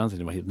 vilket på den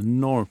tiden var helt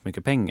enormt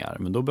mycket pengar.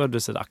 Men då började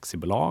det ett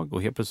aktiebolag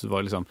och helt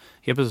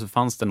plötsligt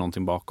fanns det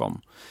någonting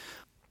bakom.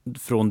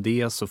 Från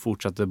det så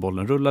fortsatte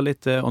bollen rulla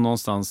lite och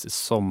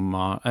någonstans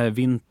i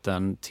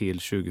vintern till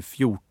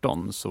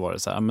 2014 så var det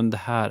så här, men det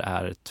här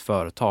är ett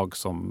företag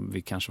som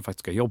vi kanske faktiskt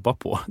ska jobba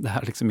på. Det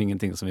här är liksom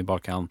ingenting som vi bara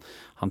kan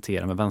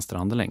hantera med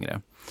vänsterhanden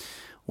längre.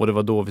 Och det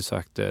var då vi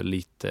sökte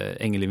lite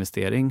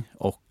ängelinvestering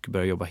och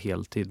började jobba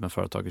heltid med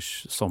företaget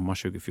sommar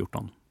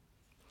 2014.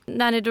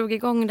 När ni drog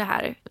igång det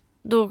här,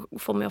 då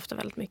får man ofta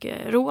väldigt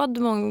mycket råd.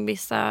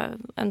 Vissa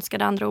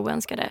önskade, andra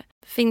oönskade.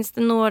 Finns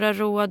det några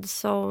råd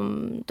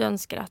som du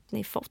önskar att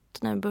ni fått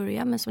när ni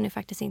började men som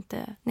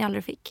ni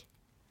aldrig fick?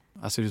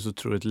 Alltså det är så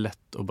otroligt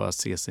lätt att bara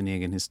se sin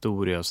egen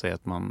historia och säga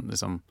att man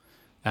liksom,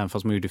 även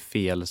fast man gjorde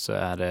fel så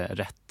är det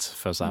rätt.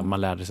 För så här,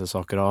 man lärde sig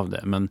saker av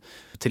det. Men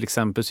till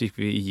exempel så gick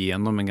vi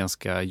igenom en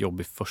ganska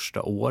jobbig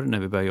första år när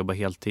vi började jobba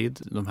heltid.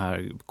 De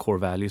här core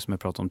values som jag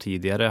pratade om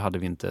tidigare hade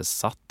vi inte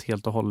satt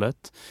helt och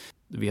hållet.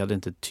 Vi hade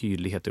inte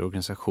tydlighet i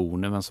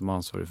organisationen, vem som var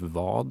ansvarig för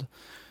vad.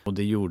 Och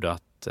det gjorde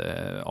att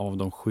av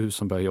de 7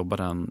 som började jobba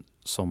den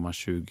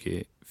sommar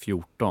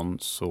 2014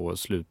 så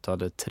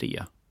slutade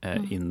 3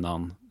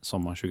 innan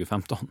sommar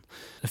 2015.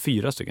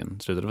 4 stycken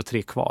slutade, det var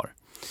 3 kvar.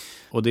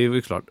 Och det är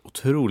ju klart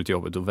otroligt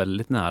jobbigt och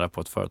väldigt nära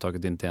på att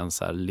företaget inte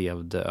ens här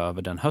levde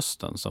över den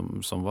hösten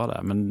som var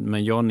där.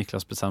 Men jag och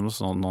Niklas bestämde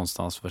oss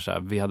någonstans för så här,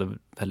 vi hade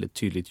väldigt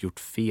tydligt gjort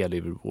fel i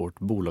vårt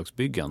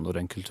bolagsbyggande och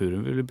den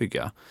kulturen vi ville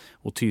bygga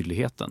och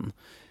tydligheten.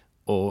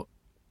 Och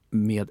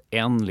med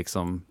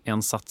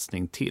en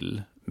satsning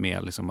till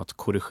med liksom att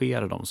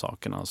korrigera de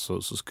sakerna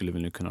så skulle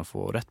vi nu kunna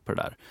få rätt på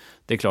det där.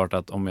 Det är klart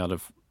att om jag hade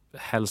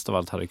helst av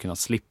allt hade kunnat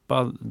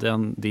slippa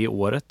det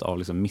året av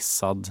liksom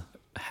missad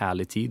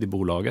härlig tid i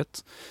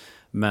bolaget.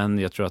 Men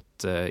jag tror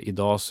att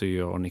idag så är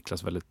jag och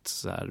Niklas väldigt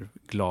så här,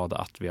 glada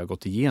att vi har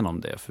gått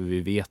igenom det. För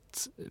vi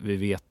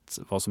vet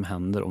vad som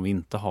händer om vi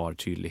inte har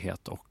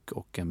tydlighet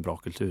och en bra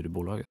kultur i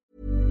bolaget.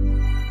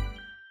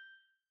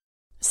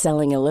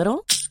 Selling a little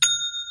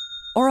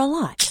or a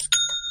lot?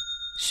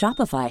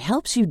 Shopify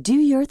helps you do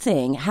your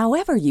thing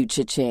however you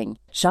cha-ching.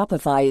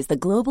 Shopify is the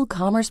global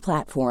commerce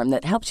platform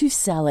that helps you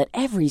sell at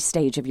every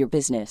stage of your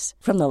business.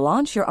 From the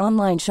launch your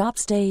online shop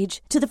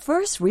stage to the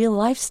first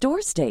real-life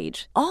store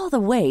stage. All the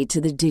way to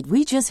the did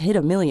we just hit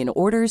a million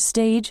orders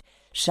stage.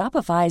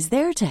 Shopify is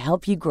there to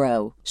help you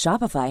grow.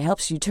 Shopify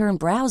helps you turn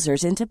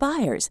browsers into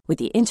buyers with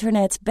the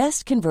internet's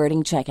best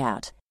converting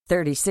checkout.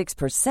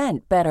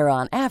 36% better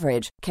on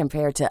average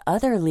compared to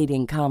other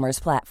leading commerce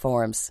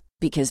platforms.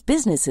 Because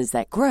businesses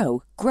that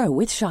grow, grow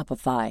with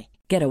Shopify.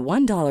 Get a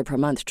 $1 per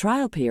month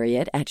trial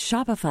period at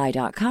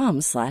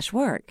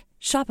shopify.com/work.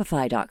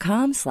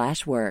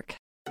 Shopify.com/work.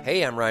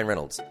 Hey, I'm Ryan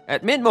Reynolds.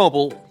 At Mint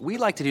Mobile, we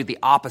like to do the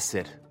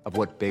opposite of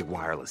what Big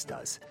Wireless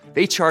does.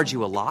 They charge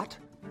you a lot,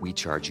 we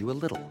charge you a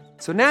little.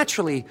 So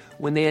naturally,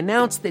 when they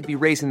announced they'd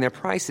be raising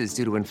their prices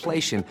due to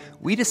inflation,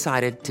 we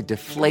decided to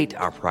deflate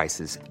our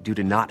prices due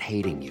to not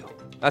hating you.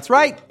 That's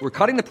right.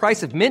 We're cutting the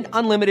price of Mint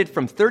Unlimited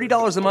from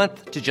 $30 a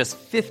month to just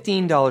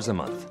 $15 a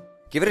month.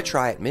 Give it a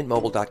try at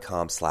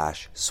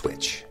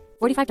mintmobile.com/switch.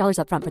 $45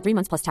 up front for 3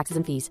 months plus taxes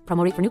and fees.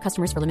 Promo rate for new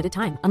customers for limited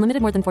time.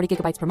 Unlimited more than 40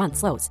 gigabytes per month.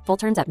 Slows full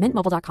terms at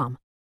mintmobile.com.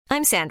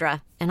 I'm Sandra,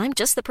 and I'm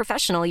just the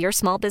professional your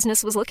small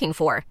business was looking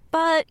for.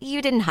 But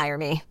you didn't hire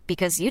me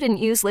because you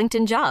didn't use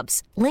LinkedIn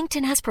Jobs.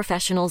 LinkedIn has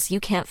professionals you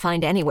can't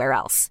find anywhere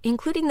else,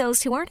 including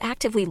those who aren't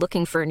actively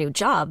looking for a new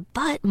job,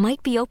 but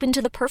might be open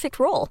to the perfect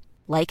role,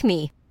 like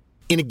me.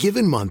 In a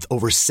given month,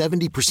 over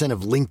 70%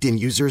 of LinkedIn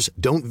users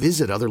don't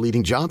visit other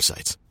leading job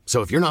sites.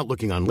 So if you're not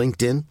looking on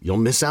LinkedIn, you'll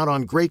miss out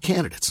on great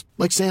candidates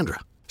like Sandra.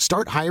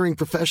 Start hiring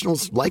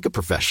professionals like a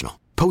professional.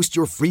 Post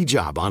your free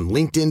job on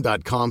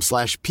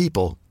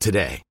linkedin.com/people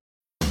today.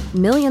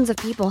 Millions of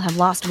people have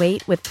lost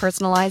weight with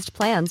personalized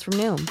plans from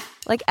Noom.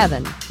 Like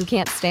Evan, who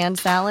can't stand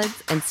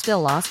salads and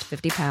still lost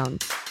 50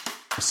 pounds.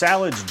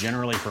 Salads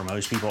generally for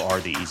most people are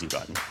the easy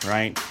button,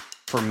 right?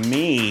 For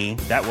me,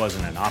 that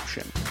wasn't an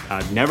option.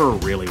 I never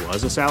really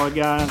was a salad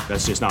guy.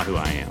 That's just not who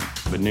I am.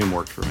 But Noom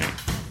worked for me.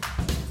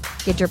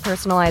 Get your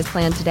personalized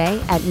plan today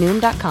at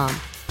Noom.com.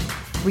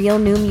 Real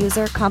Noom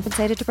user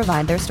compensated to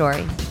provide their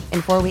story.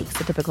 In 4 weeks,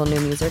 the typical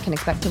Noom user can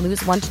expect to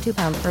lose 1 to 2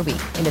 pounds per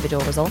week.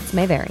 Individual results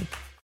may vary.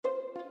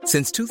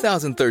 Since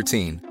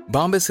 2013,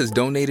 Bombas has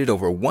donated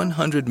over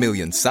 100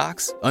 million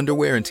socks,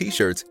 underwear, and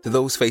T-shirts to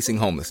those facing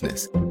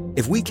homelessness.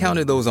 If we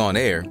counted those on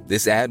air,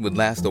 this ad would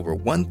last over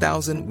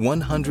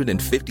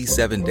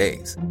 1,157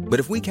 days. But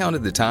if we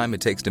counted the time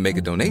it takes to make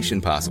a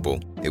donation possible,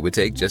 it would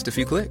take just a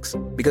few clicks.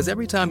 Because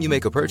every time you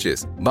make a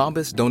purchase,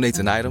 Bombas donates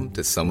an item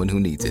to someone who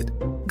needs it.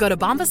 Go to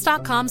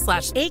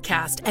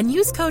bombas.com/ACAST and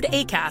use code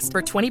ACAST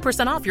for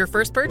 20% off your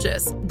first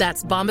purchase.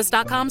 That's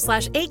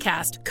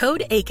bombas.com/ACAST,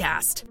 code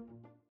ACAST.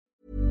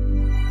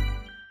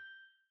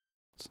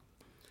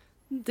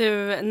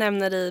 Du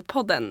nämner i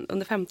podden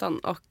under 15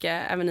 och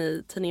även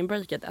i tidningen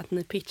Breakit att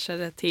ni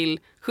pitchade till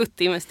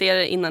 70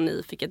 investerare innan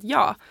ni fick ett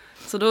ja.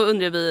 Så då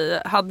undrar vi,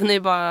 hade ni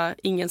bara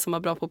ingen som var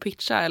bra på att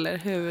pitcha eller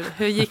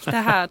hur gick det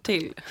här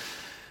till?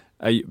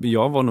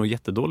 Jag var nog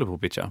jättedålig på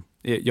att pitcha.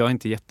 Jag är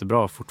inte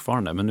jättebra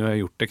fortfarande, men nu har jag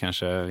gjort det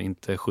kanske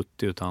inte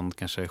 70 utan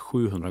kanske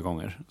 700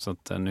 gånger. Så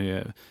att nu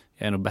är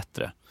jag nog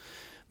bättre.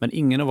 Men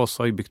ingen av oss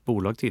har ju byggt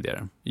bolag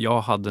tidigare.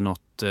 Jag hade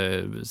något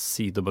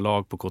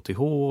sidobolag på KTH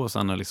och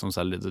sen har liksom så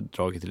här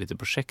dragit till lite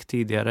projekt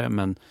tidigare.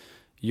 Men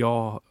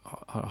jag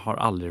har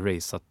aldrig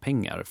raisat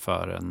pengar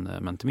för en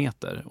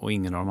Mentimeter och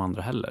ingen av de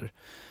andra heller.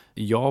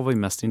 Jag var ju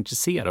mest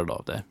intresserad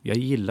av det. Jag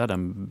gillade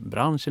den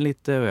branschen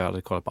lite och jag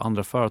hade kollat på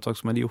andra företag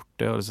som hade gjort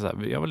det. Och så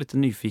här, jag var lite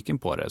nyfiken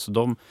på det.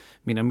 Så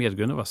mina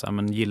medgrundare var så här,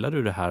 men gillar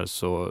du det här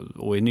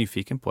och är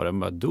nyfiken på det,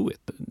 bara do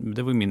it.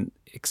 Det var ju min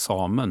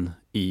examen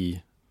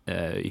i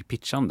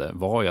pitchande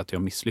var ju att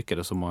jag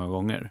misslyckades så många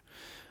gånger.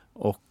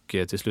 Och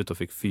till slut då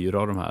fick 4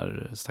 av de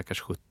här stackars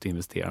 70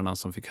 investerarna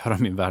som fick höra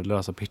min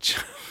värdelösa pitch.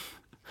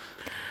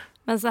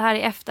 Men så här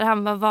i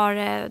efterhand, vad var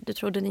det du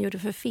trodde ni gjorde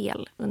för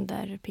fel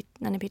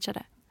när ni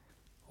pitchade?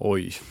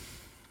 Oj.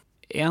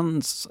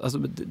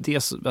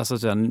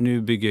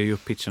 Nu bygger jag ju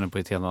upp pitcherna på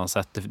ett helt annat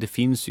sätt. Det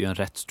finns ju en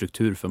rätt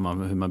struktur för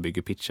hur man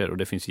bygger pitcher och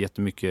det finns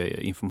jättemycket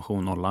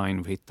information online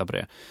att hitta på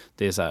det.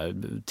 Det är så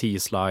här 10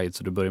 slides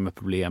och du börjar med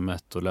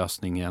problemet och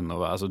lösningen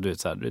och alltså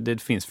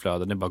det finns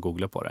flöden, det är bara att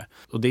googla på det.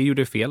 Och det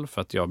gjorde fel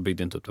för att jag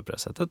byggde inte upp det på det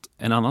sättet.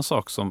 En annan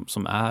sak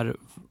som är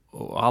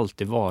och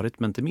alltid varit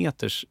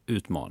Mentimeters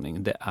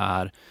utmaning, det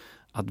är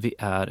att vi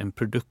är en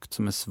produkt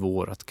som är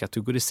svår att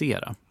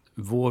kategorisera.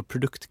 Vår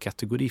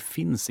produktkategori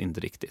finns inte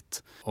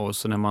riktigt. Och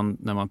så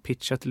när man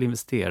pitchar till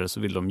investerare så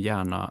vill de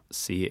gärna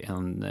se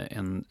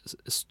en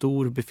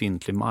stor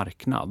befintlig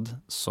marknad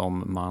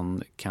som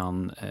man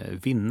kan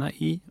vinna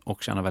i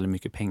och tjäna väldigt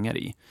mycket pengar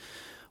i.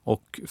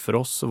 Och för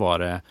oss så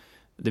var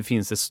det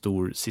finns en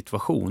stor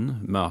situation,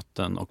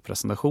 möten och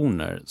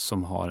presentationer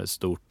som har ett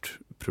stort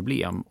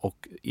problem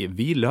och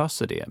vi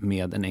löser det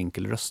med en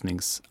enkel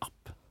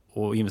röstningsapp.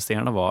 Och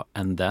investerarna var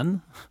and then.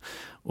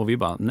 Och vi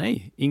bara,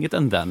 nej, inget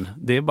and then.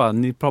 Det är bara,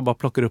 ni bara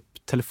plockar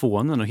upp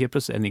telefonen och helt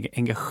plötsligt är ni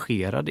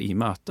engagerade i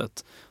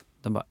mötet.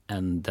 De bara,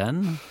 and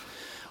then.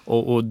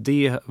 Och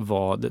det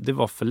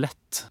var för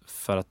lätt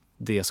för att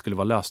det skulle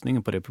vara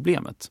lösningen på det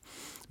problemet.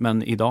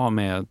 Men idag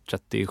med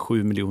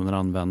 37 miljoner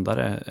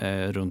användare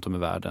runt om i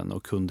världen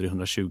och kunder i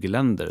 120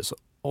 länder så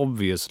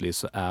obviously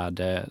så är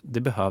det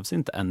behövs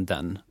inte and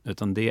then,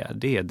 utan det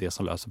är det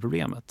som löser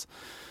problemet.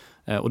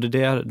 Och det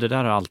där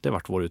har alltid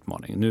varit vår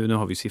utmaning. Nu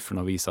har vi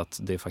siffrorna visat att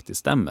det faktiskt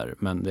stämmer,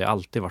 men det har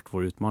alltid varit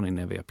vår utmaning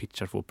när vi har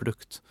pitchat vår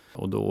produkt.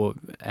 Och då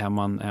är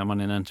man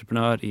en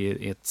entreprenör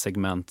i ett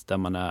segment där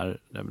man är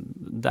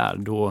där,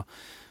 då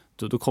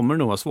kommer det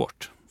nog vara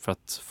svårt för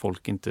att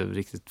folk inte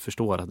riktigt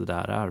förstår att det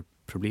där är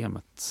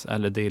problemet,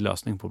 eller det är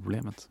lösning på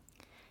problemet.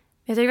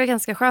 Jag tycker det var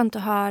ganska skönt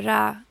att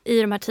höra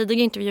i de här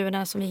tidiga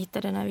intervjuerna som vi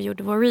hittade när vi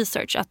gjorde vår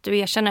research att du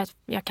erkänner att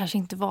jag kanske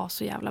inte var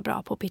så jävla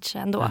bra på att pitcha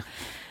ändå. Ja.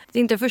 Det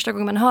är inte första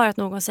gången man hör att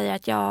någon säger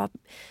att jag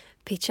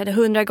pitchade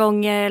 100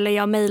 gånger eller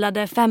jag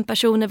mejlade 5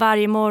 personer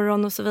varje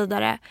morgon och så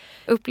vidare.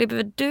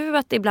 Upplever du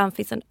att det ibland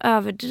finns en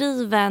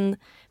överdriven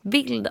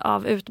bild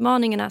av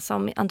utmaningarna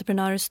som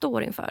entreprenörer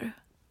står inför?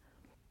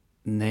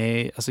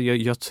 Nej, alltså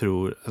jag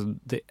tror alltså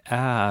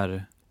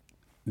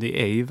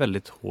det är ju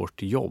väldigt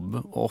hårt jobb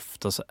och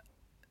ofta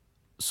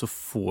så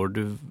får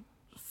du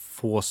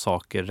få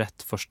saker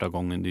rätt första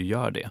gången du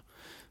gör det.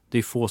 Det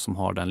är få som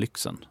har den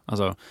lyxen.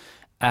 Alltså,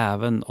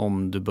 även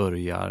om du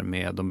börjar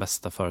med de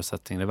bästa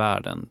förutsättningarna i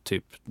världen,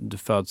 typ du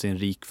föds i en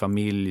rik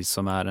familj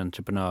som är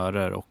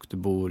entreprenörer och du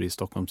bor i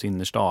Stockholms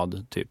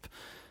innerstad, typ.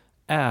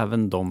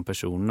 Även de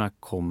personerna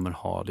kommer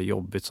ha det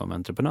jobbigt som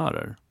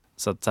entreprenörer.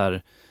 Så att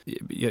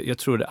jag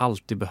tror det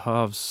alltid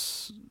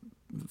behövs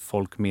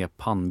folk med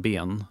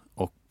pannben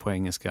och på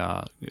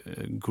engelska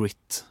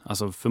grit,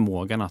 alltså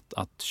förmågan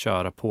att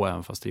köra på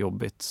även fast det är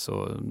jobbigt.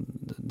 Så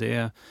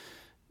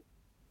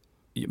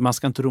man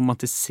ska inte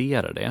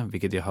romantisera det,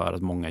 vilket jag hör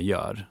att många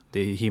gör. Det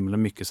är himla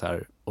mycket så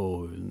här,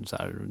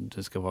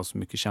 det ska vara så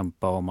mycket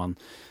kämpa och man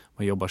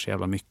jobbar så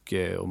jävla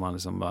mycket och man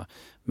liksom bara,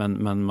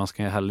 men man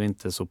ska heller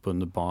inte sopa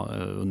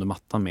under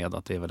mattan med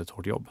att det är väldigt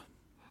hårt jobb.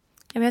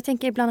 Ja, men jag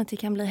tänker ibland att det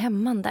kan bli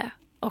hämmande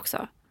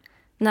också.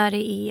 När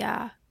det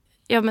är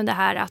det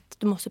här att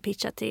du måste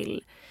pitcha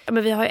till.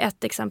 Men vi har ju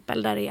ett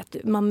exempel där det är att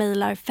man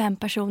mejlar 5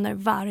 personer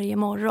varje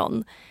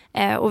morgon.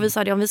 Och vi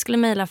sa det, om vi skulle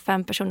mejla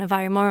 5 personer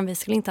varje morgon, vi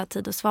skulle inte ha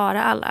tid att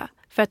svara alla.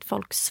 För att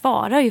folk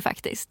svarar ju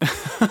faktiskt.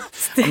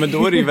 Ja, men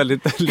då är det ju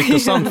väldigt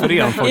lyckosamt för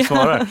det om folk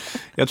svarar.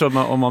 Jag tror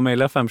att om man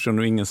mejlar 5 personer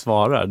och ingen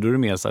svarar, då är det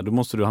mer så här, då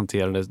måste du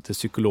hantera det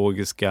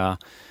psykologiska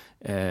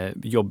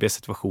jobbiga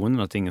situationen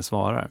att ingen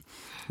svarar.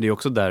 Det är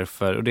också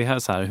därför, och det här är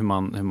så här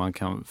hur man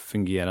kan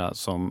fungera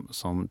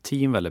som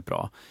team väldigt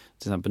bra.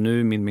 Till exempel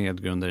nu min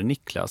medgrundare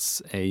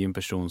Niklas är ju en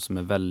person som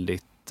är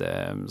väldigt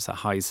så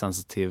här high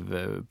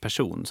sensitive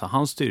person. Så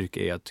hans styrka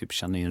är att typ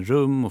känna in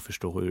rum och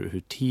förstå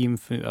hur team,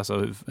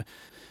 alltså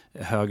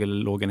hög eller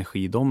låg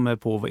energi de är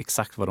på,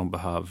 exakt vad de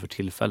behöver för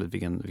tillfället,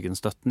 vilken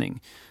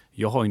stöttning.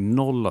 Jag har ju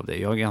noll av det.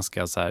 Jag är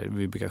ganska så här,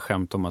 vi brukar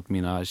skämta om att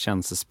mina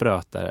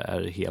känslospröt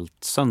är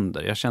helt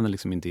sönder. Jag känner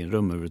liksom inte in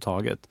rum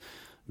överhuvudtaget.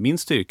 Min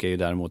styrka är ju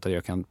däremot att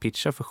jag kan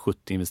pitcha för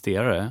 70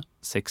 investerare,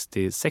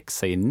 66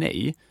 säger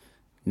nej.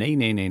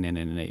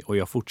 Nej. Och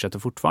jag fortsätter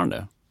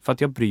fortfarande. För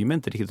att jag bryr mig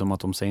inte riktigt om att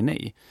de säger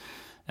nej.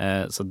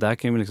 Så där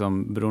kan ju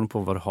liksom, beroende på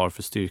vad du har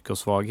för styrka och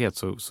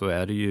svaghet så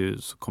är det ju,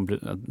 så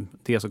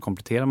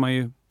kompletterar man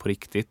ju på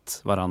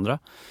riktigt varandra.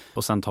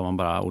 Och sen tar man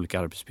bara olika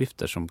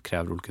arbetsuppgifter som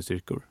kräver olika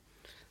styrkor.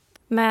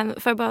 Men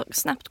för att bara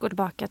snabbt gå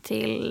tillbaka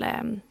till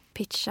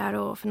pitchar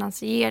och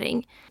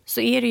finansiering,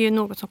 så är det ju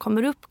något som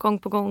kommer upp gång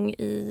på gång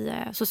i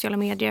sociala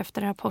medier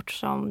efter en rapport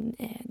som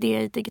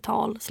DI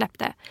Digital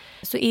släppte.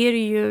 Så är det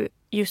ju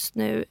just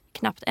nu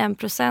knappt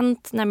 1%,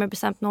 närmare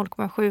bestämt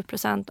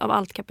 0,7% av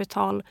allt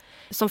kapital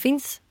som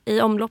finns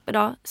i omlopp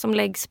idag som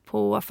läggs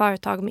på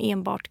företag med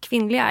enbart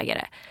kvinnliga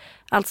ägare.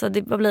 Alltså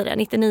vad blir det?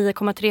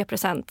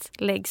 99,3%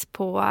 läggs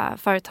på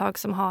företag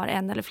som har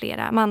en eller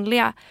flera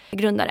manliga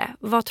grundare.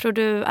 Vad tror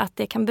du att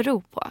det kan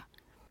bero på?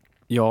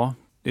 Ja,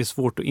 det är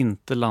svårt att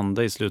inte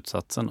landa i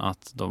slutsatsen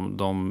att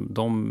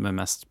de med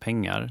mest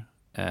pengar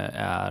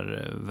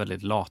är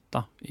väldigt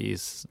lata i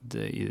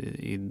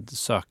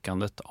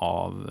sökandet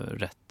av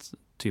rätt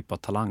typ av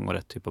talang och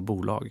rätt typ av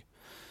bolag.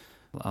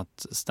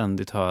 Att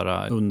ständigt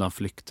höra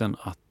undanflykten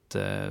att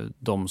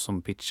de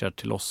som pitchar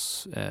till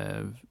oss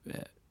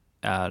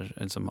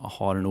liksom,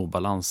 har en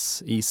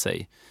obalans i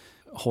sig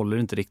håller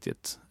inte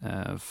riktigt.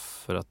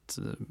 För att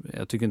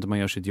jag tycker inte man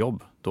gör sitt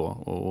jobb då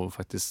och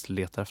faktiskt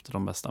letar efter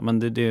de bästa. Men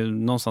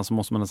någonstans så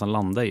måste man nästan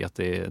landa i att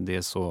det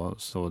är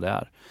så det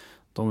är.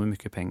 De med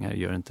mycket pengar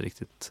gör inte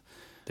riktigt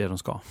det de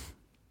ska.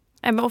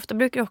 Men ofta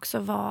brukar det också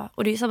vara,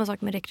 och det är samma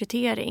sak med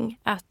rekrytering,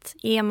 att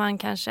är man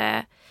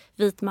kanske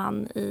vit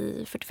man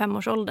i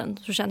 45-årsåldern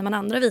så känner man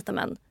andra vita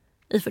män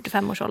i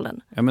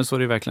 45-årsåldern. Ja, men så är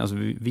det verkligen. Alltså,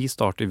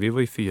 vi var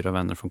ju 4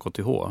 vänner från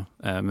KTH,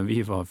 men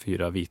vi var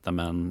 4 vita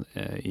män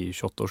i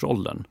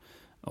 28-årsåldern.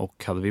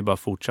 Och hade vi bara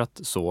fortsatt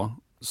så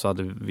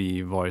hade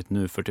vi varit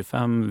nu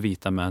 45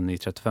 vita män i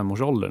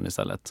 35-årsåldern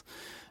istället.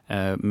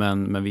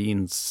 Men vi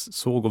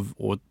insåg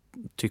och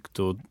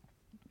tyckte och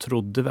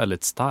trodde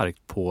väldigt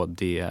starkt på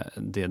det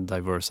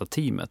diversa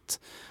teamet.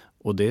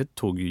 Och det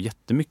tog ju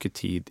jättemycket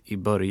tid i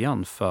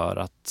början för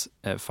att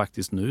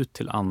faktiskt nå ut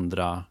till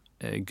andra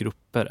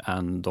grupper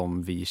än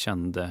de vi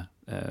kände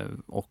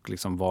och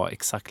liksom var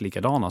exakt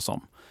likadana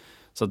som.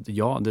 Så att,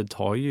 ja, det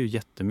tar ju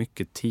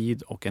jättemycket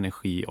tid och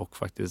energi och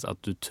faktiskt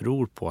att du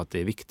tror på att det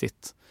är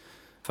viktigt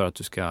för att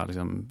du ska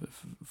liksom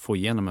få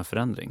igenom en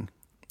förändring.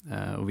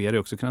 Och vi hade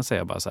också kunnat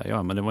säga bara så här,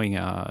 ja men det var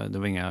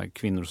inga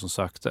kvinnor som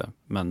sökte,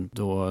 men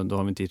då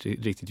har vi inte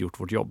riktigt gjort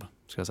vårt jobb,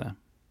 ska jag säga.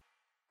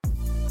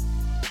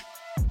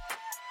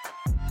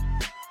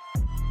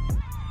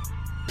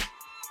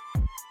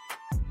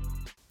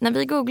 När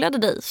vi googlade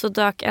dig så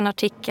dök en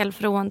artikel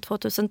från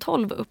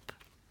 2012 upp.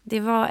 Det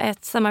var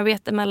ett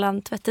samarbete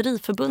mellan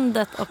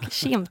Tvätteriförbundet och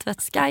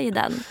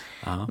Kemtvättsguiden.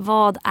 Ja.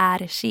 Vad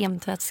är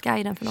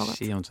Kemtvättsguiden för något?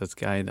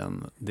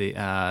 Kemtvättsguiden, det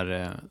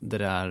är det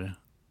där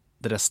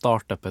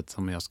startupet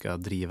som jag ska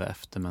driva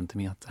efter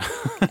Mentimeter.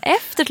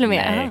 Efter till och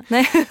med?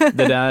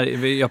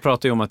 Nej. Jag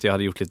pratade ju om att jag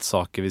hade gjort lite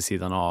saker vid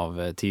sidan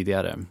av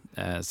tidigare.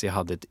 Så jag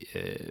hade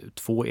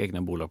 2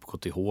 egna bolag på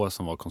KTH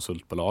som var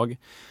konsultbolag.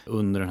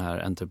 Under den här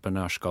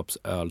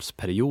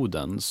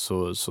entreprenörskapsölsperioden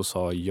så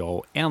sa jag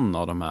och en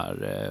av de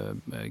här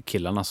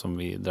killarna som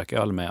vi drack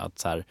öl med att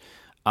så här,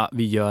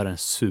 vi gör en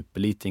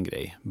superliten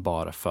grej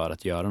bara för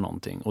att göra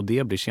någonting. Och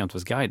det blir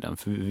Kemtvättsguiden.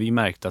 För vi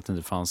märkte att det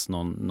inte fanns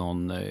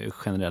någon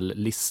generell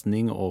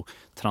listning och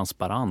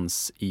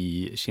transparens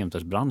i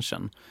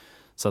kemtvättsbranschen.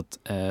 Så att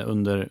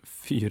under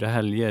 4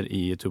 helger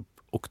i typ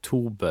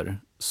oktober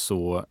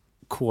så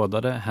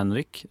kodade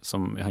Henrik,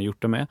 som jag har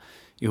gjort det med,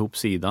 ihop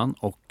sidan.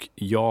 Och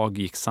jag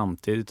gick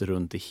samtidigt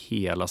runt i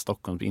hela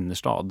Stockholms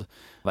innerstad,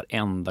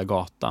 varenda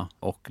gata,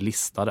 och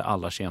listade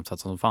alla kemtvättar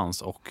som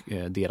fanns och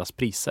deras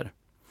priser.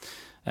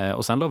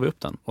 Och sen la vi upp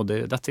den och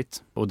that's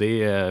it. Och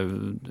det är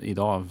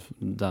idag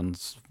den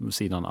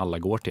sidan alla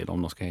går till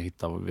om de ska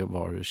hitta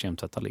var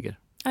kemtvättar ligger.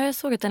 Ja, jag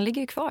såg att den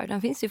ligger kvar.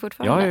 Den finns ju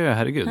fortfarande. Ja,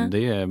 herregud.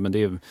 Men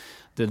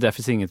det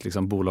finns inget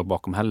liksom bolag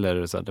bakom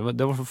heller. Så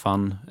det var för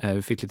fan.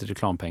 Vi fick lite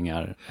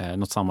reklampengar.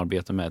 Något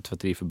samarbete med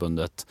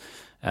Tvätteriförbundet.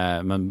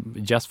 Men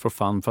just for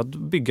fun, för att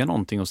bygga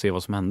någonting och se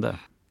vad som hände.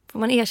 Får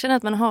man erkänna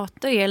att man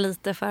hatar er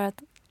lite för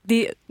att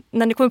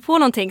när ni kommer på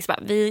någonting så bara,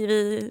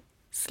 vi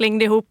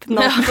slängde ihop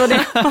något och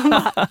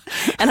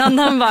en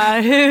annan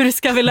bara, hur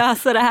ska vi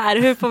lösa det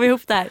här? Hur får vi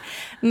ihop det här?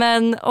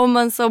 Men om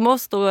man som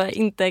oss då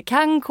inte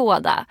kan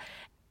koda,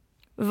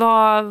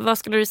 vad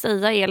skulle du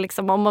säga är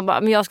liksom, om man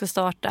bara, men jag ska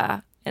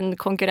starta en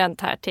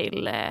konkurrent här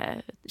till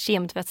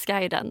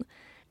Kemtvättsguiden.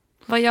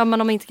 Vad gör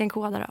man om man inte kan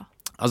koda då?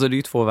 Alltså det är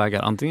ju 2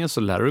 vägar. Antingen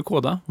så lär du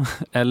koda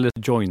eller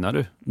joinar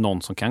du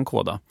någon som kan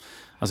koda.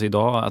 Alltså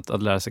idag,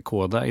 att lära sig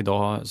koda,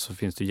 idag så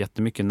finns det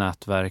jättemycket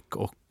nätverk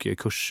och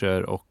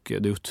kurser och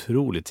det är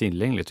otroligt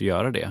tillgängligt att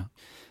göra det.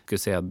 Jag skulle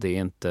säga att det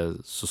är inte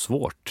så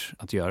svårt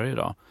att göra det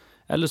idag.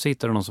 Eller så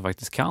hittar du någon som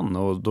faktiskt kan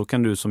och då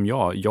kan du som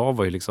jag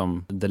var ju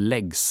liksom the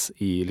legs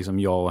i liksom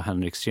jag och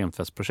Henriks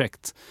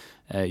kemfestprojekt.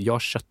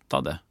 Jag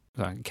köttade.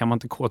 Kan man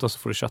inte koda så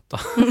får du kötta.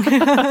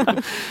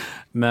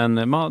 Men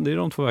det är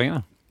de två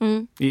vägarna.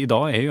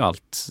 Idag är ju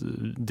allt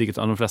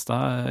digitalt. De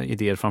flesta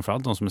idéer,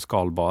 framförallt de som är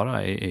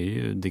skalbara, är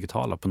ju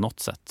digitala på något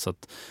sätt. Så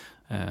att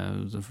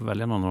du får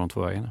välja någon av de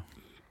två vägarna.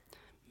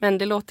 Men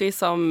det låter ju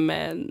som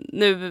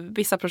nu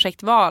vissa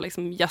projekt var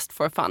liksom just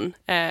for fun.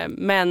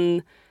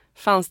 Men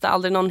fanns det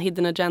aldrig någon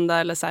hidden agenda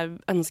eller så här,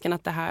 önskan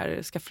att det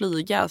här ska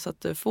flyga så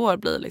att du får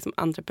bli liksom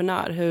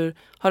entreprenör? Hur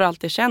har du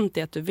alltid känt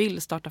det att du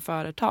vill starta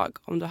företag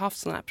om du har haft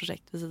sådana här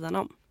projekt vid sidan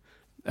om?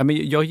 Ja,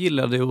 men jag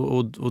gillade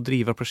att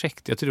driva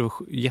projekt. Jag tyckte det var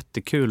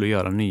jättekul att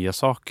göra nya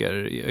saker.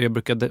 Jag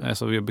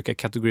brukar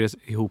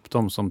kategorisera ihop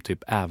dem som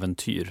typ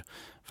äventyr.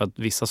 För att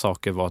vissa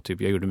saker var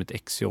typ, jag gjorde mitt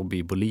exjobb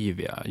i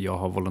Bolivia. Jag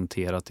har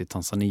volonterat i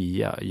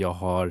Tanzania.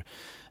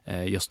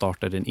 Jag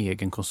startade en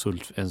egen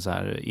en så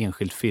här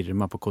enskild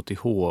firma på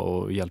KTH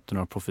och hjälpte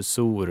några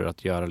professorer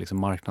att göra liksom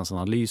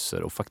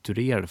marknadsanalyser och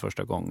fakturerade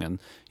första gången.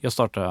 Jag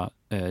startade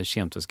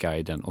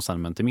Kemtestguiden och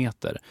sen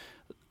Mentimeter.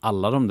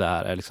 Alla de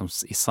där är liksom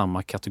i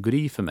samma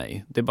kategori för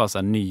mig. Det är bara så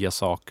här nya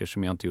saker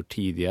som jag inte gjort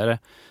tidigare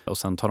och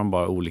sen tar de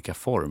bara olika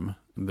form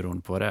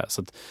beroende på vad det är.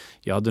 Så att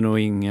jag hade nog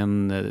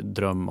ingen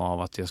dröm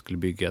av att jag skulle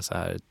bygga så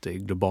här ett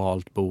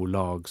globalt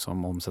bolag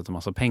som omsätter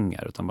massa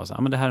pengar, utan bara så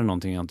här, men det här är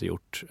någonting jag inte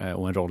gjort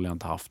och en roll jag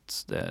inte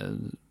haft.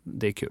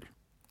 Det är kul.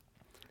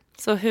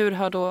 Så hur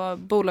har då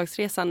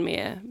bolagsresan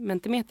med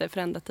Mentimeter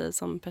förändrat dig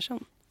som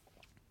person?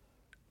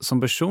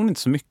 Som person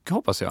inte så mycket,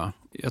 hoppas jag.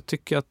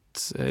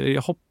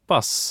 Jag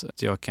hoppas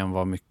att jag kan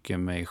vara mycket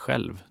mig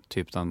själv,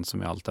 typ den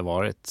som jag alltid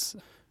varit.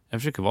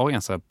 Jag försöker vara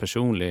ganska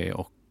personlig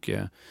och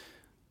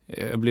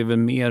jag blev väl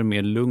mer och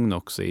mer lugn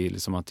också i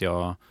liksom att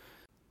jag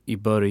i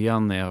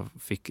början när jag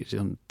fick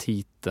liksom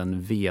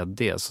titeln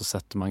vd så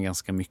sätter man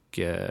ganska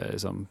mycket,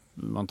 liksom,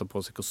 man tar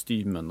på sig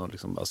kostymen och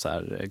liksom bara så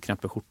här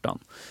knäpper skjortan.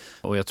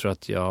 Och jag tror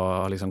att jag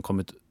har liksom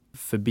kommit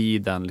förbi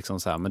den liksom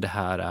så här, men det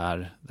här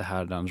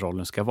är den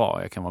rollen ska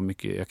vara.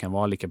 Jag kan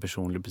vara lika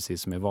personlig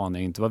precis som jag var när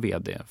jag inte var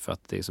vd, för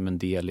att det är som en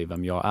del i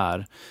vem jag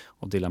är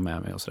och dela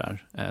med mig och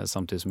sådär.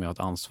 Samtidigt som jag har ett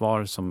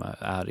ansvar som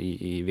är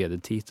i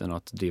vd-titeln och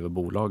att driva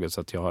bolaget,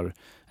 så att jag har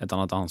ett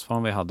annat ansvar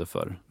än vad jag hade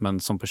förr. Men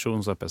som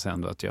person så hoppas jag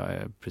ändå att jag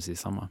är precis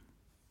samma.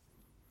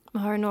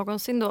 Har du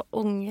någonsin då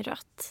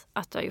ångrat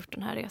att du har gjort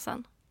den här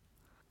resan?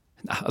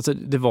 Alltså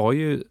det var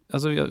ju,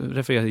 alltså jag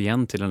refererar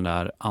igen till den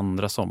där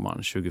andra sommaren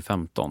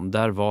 2015.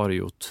 Där var det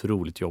ju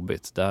otroligt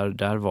jobbigt.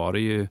 Där var det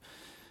ju,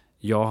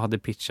 jag hade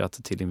pitchat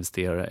till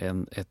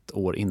investerare ett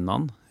år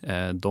innan.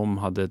 De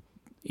hade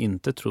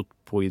inte trott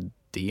på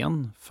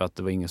idén för att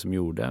det var ingen som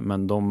gjorde.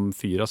 Men de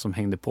 4 som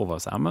hängde på var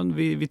så här, men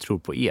vi tror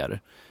på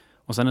er.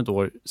 Och sen ett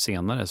år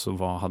senare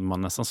så hade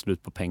man nästan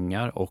slut på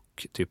pengar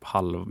och typ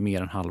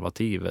mer än halva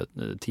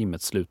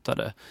teamet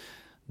slutade.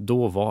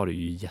 Då var det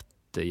ju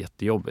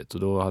jättejobbigt, och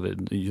då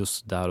hade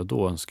just där och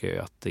då önskar jag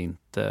att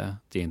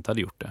det inte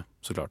hade gjort det,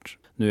 såklart.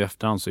 Nu i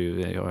efterhand så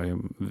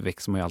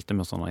växer man ju alltid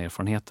med sådana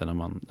erfarenheter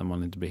när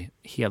man inte blir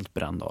helt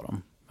bränd av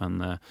dem.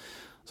 Men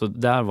så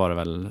där var det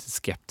väl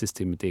skeptisk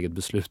till mitt eget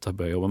beslut att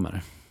börja jobba med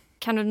det.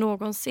 Kan du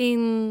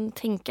någonsin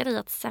tänka dig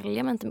att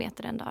sälja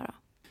Mentimeter en dag då?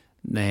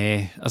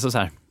 Nej, alltså så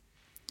här,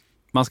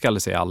 man ska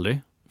aldrig säga aldrig.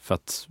 För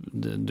att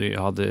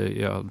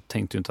jag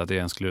tänkte ju inte att jag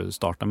ens skulle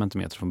starta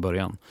Mentimeter från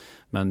början.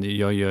 Men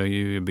jag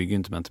bygger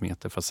inte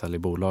Mentimeter för att sälja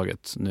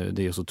bolaget.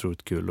 Det är så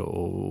otroligt kul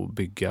att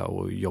bygga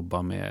och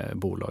jobba med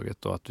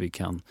bolaget, och att vi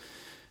kan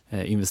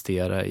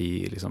investera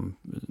i liksom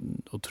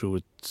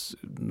otroligt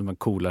de här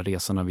coola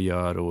resorna vi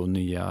gör och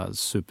nya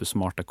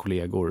supersmarta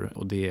kollegor.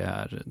 Och det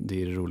är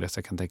det roligaste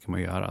jag kan tänka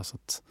mig att göra. Så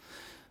att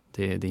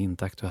det är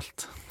inte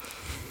aktuellt.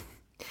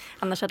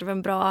 Annars hade det varit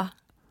en bra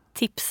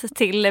tips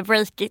till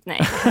Break It. Nej.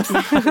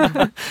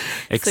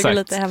 Exakt.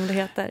 Lite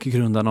hemligheter.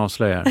 Grundarna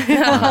avslöjar.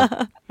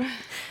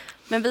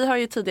 Men vi har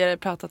ju tidigare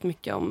pratat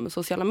mycket om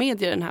sociala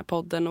medier i den här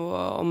podden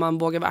och om man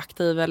vågar vara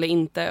aktiv eller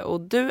inte.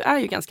 Och du är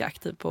ju ganska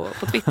aktiv på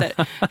Twitter.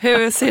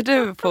 Hur ser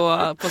du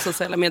på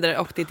sociala medier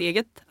och ditt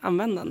eget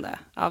användande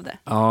av det?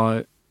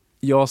 Ja,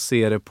 jag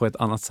ser det på ett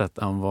annat sätt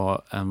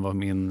än vad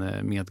min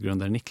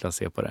medgrundare Niklas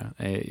ser på det.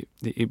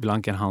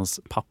 Ibland kan hans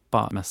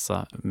pappa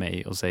messa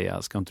mig och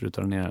säga, ska inte du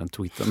ta ner den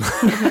tweeten?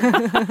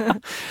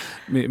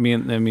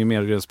 min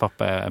medgrundares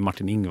pappa är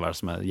Martin Ingvar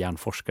som är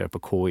hjärnforskare på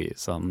KI.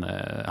 Så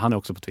han är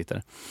också på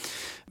Twitter.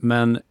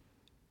 Men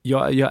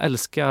jag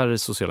älskar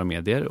sociala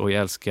medier och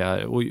jag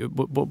älskar, och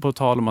på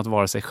tal om att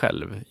vara sig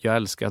själv, jag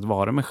älskar att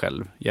vara mig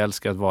själv. Jag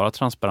älskar att vara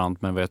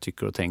transparent med vad jag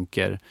tycker och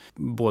tänker.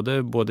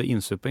 Både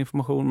insupa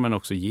information men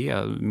också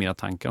ge mina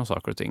tankar om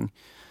saker och ting.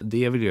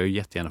 Det vill jag ju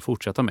jättegärna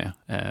fortsätta med,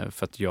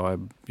 för att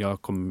jag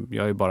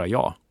är bara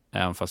jag.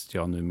 även fast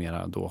jag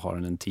numera då har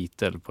en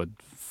titel på ett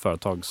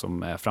företag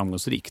som är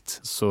framgångsrikt.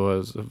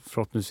 Så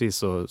förhoppningsvis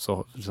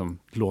så liksom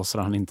låser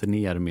han inte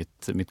ner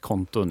mitt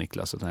konto,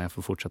 Niklas, utan jag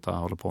får fortsätta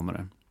hålla på med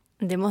det.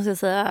 Det måste jag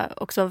säga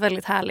också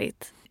väldigt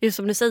härligt. Just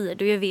som du säger,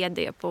 du är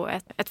vd på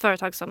ett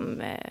företag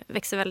som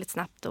växer väldigt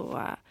snabbt och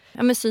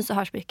syns och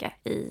hörs mycket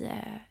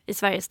i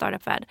Sveriges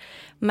startup-värld.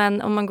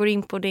 Men om man går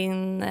in på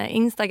din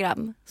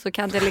Instagram så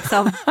kan det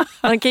liksom,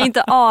 man kan ju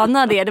inte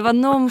ana det. Det var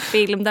någon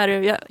film där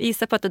jag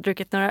gissar på att du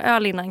druckit några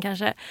öl innan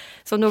kanske,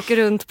 som du åker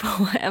runt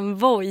på en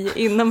voj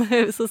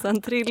inomhus och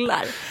sen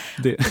trillar.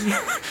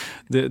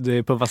 Det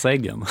är på Vassa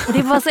Äggen. Det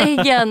är på Vassa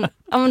Äggen.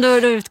 Ja, men då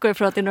utgår jag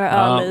från att det är några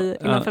öl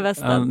innanför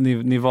västen.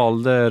 Ni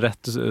valde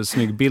rätt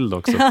snygg bild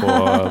också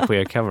på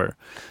er cover.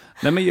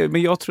 Nej,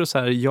 men jag tror så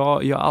här,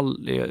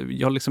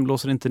 jag liksom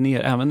låser inte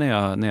ner, även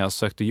när jag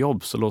sökte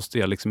jobb så låste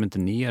jag liksom inte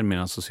ner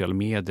mina sociala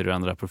medier och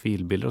ändra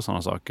profilbilder och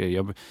sådana saker.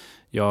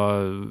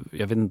 Jag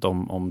vet inte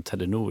om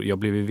Telenor, jag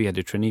blev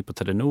vd-trainee på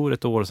Telenor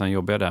ett år och sen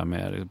jobbade jag där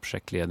med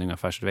projektledning och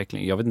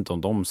affärsutveckling. Jag vet inte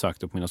om de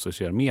sökte upp mina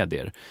sociala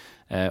medier.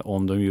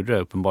 Om de gjorde det,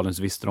 uppenbarligen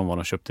så visste de vad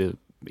de köpte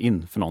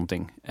in för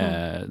någonting.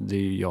 Det är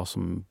ju jag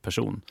som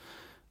person.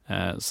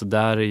 Så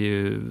där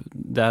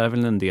är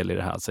väl en del i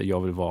det här. Så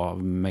jag vill vara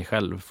mig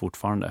själv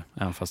fortfarande,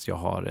 även fast jag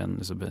har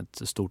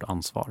ett stort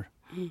ansvar.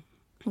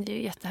 Det är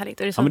ju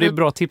jättehärligt. Och men det är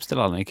bra tips till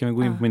alla. Ni kan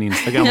gå in på min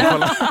Instagram och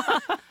kolla.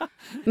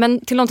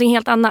 Men till någonting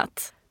helt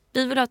annat.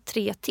 Vi vill ha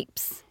 3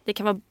 tips. Det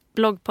kan vara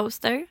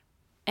bloggposter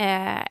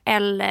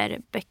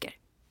eller böcker.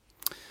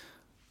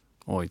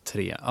 Oj,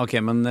 3.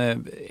 Okej, men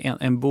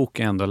en bok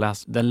jag ändå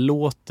läst. Den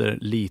låter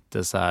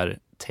lite så här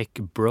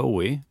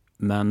tech-broy.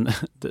 Men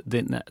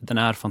den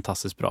är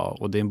fantastiskt bra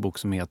och det är en bok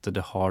som heter The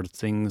Hard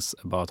Things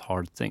About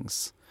Hard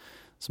Things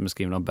som är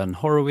skriven av Ben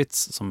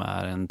Horowitz som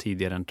är en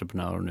tidigare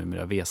entreprenör och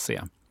numera VC.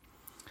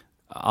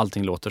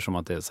 Allting låter som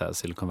att det är så här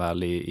Silicon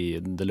Valley i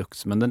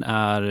deluxe, men den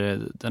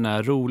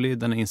är rolig,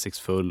 den är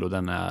insiktsfull och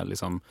den är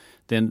liksom,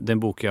 det är en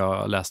bok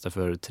jag läste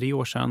för 3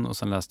 år sedan och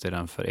sen läste jag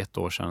den för 1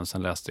 år sedan och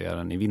sen läste jag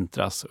den i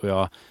vintras och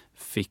jag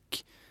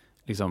fick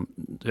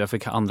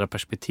andra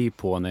perspektiv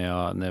på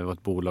när det var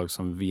ett bolag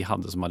som vi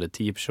hade som hade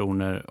 10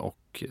 personer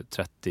och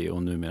 30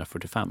 och numera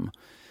 45.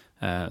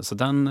 Så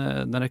den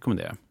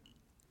rekommenderar jag.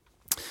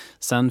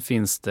 Sen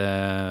finns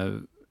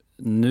det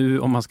nu,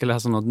 om man ska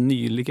läsa något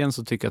nyligen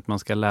så tycker jag att man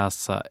ska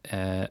läsa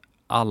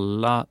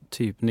alla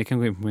ni kan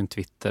gå in på min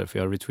Twitter för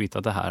jag har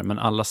retweetat det här, men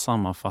alla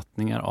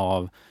sammanfattningar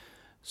av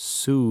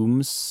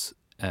Zooms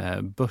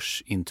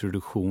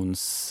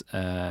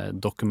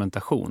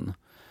börsintroduktionsdokumentation.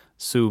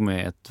 Zoom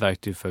är ett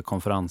verktyg för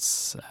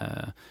konferens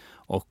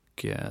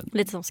och...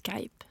 Lite som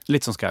Skype.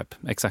 Lite som Skype,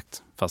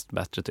 exakt. Fast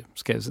bättre typ.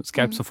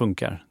 Skype som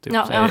funkar. Typ.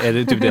 Ja, ja. Är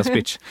det typ deras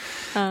pitch?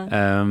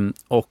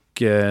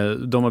 Och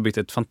de har byggt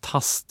ett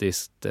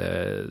fantastiskt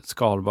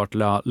skalbart,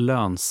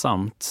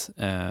 lönsamt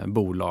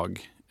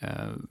bolag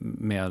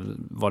med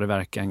vad det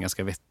verkar en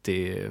ganska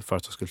vettig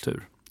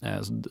företagskultur.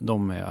 Så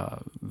de är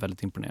jag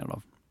väldigt imponerad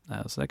av.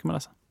 Så det kan man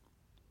läsa.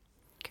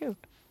 Kul.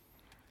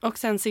 Och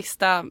sen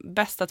sista,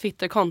 bästa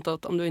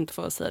Twitterkontot om du inte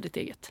får säga ditt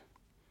eget.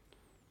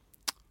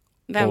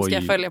 Vem ska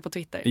jag följa på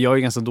Twitter? Jag är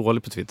ganska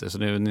dålig på Twitter så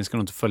ni ska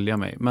nog inte följa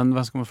mig. Men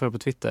vem ska man följa på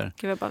Twitter?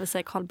 Gud, jag bara vill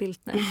säga Carl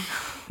Bildt nu.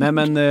 Nej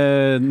men,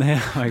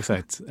 nej, ja,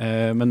 exakt.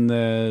 Men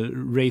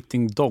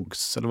Rating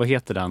Dogs, eller vad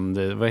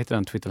heter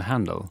den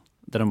Twitter-handle?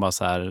 Där de bara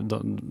så här,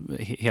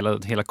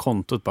 hela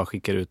kontot bara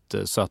skickar ut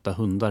söta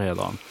hundar hela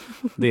dagen.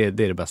 Det är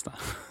det bästa.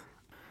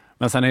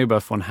 Men sen är det bara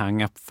att få en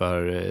hang-up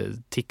för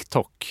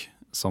TikTok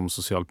som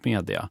socialt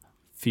media.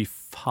 Fy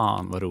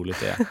fan vad roligt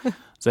det är.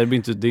 Så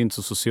det är inte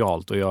så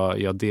socialt och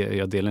jag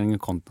delar ingen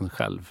content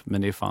själv.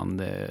 Men det är fan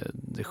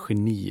det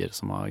genier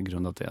som har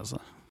grundat det. Alltså.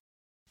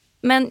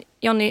 Men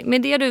Johnny,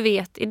 med det du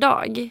vet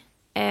idag,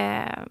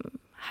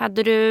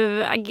 hade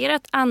du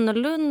agerat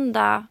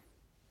annorlunda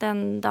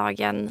den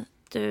dagen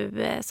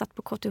du satt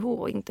på KTH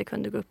och inte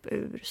kunde gå upp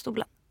ur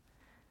stolen?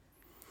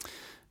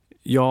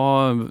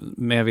 Ja,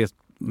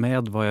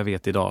 med vad jag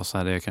vet idag så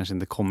hade jag kanske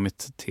inte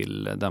kommit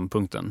till den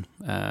punkten.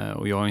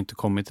 Och jag har inte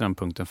kommit till den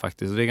punkten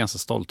faktiskt. Och det är jag ganska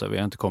stolt över.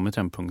 Jag har inte kommit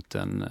till den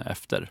punkten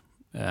efter.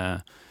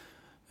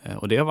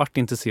 Och det har varit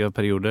intensiva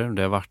perioder.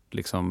 Det har varit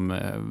liksom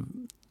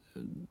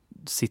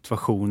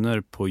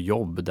situationer på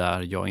jobb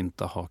där jag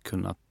inte har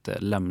kunnat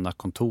lämna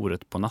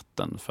kontoret på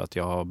natten. För att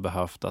jag har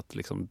behövt att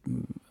liksom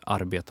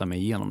arbeta mig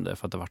igenom det.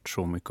 För att det har varit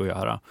så mycket att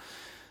göra.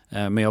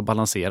 Men jag har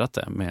balanserat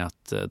det med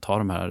att ta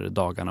de här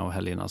dagarna och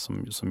helgerna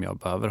som jag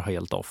behöver ha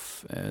helt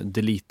off.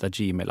 Delita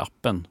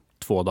Gmail-appen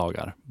 2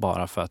 dagar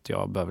bara för att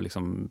jag behöver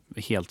liksom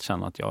helt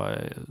känna att jag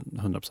är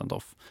 100%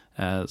 off.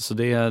 Så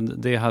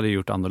det hade jag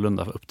gjort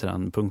annorlunda upp till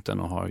den punkten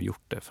och har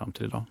gjort det fram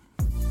till idag.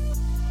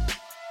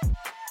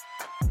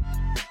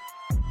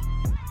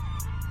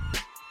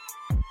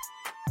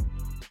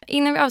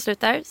 Innan vi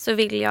avslutar så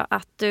vill jag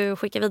att du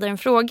skickar vidare en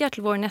fråga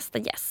till vår nästa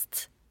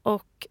gäst.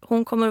 Och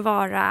hon kommer att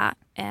vara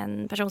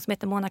en person som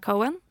heter Mona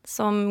Cohen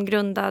som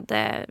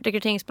grundade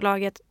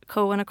rekryteringsbolaget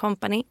Cohen &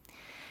 Company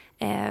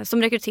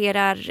som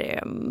rekryterar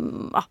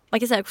man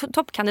kan säga,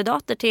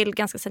 toppkandidater till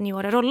ganska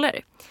seniora roller.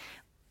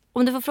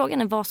 Om du får fråga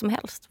henne vad som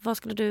helst, vad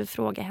skulle du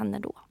fråga henne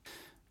då?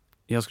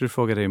 Jag skulle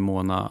fråga dig,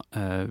 Mona,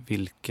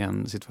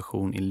 vilken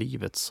situation i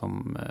livet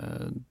som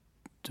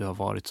du har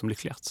varit som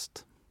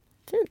lyckligast.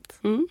 Fint.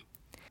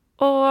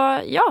 Och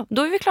ja,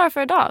 då är vi klara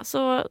för idag.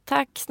 Så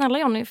tack snälla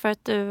Jonny för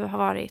att du har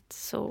varit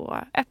så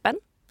öppen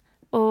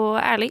och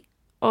ärlig.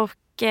 Och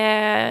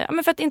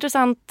men för ett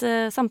intressant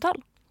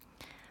samtal.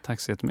 Tack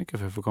så jättemycket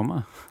för att få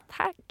komma.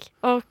 Tack.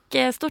 Och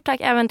stort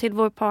tack även till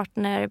vår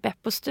partner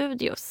Beppo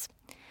Studios.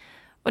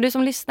 Och du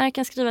som lyssnar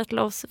kan skriva till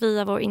oss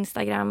via vår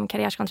Instagram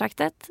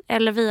Karriärskontraktet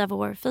eller via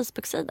vår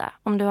Facebook-sida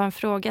om du har en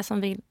fråga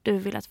som du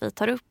vill att vi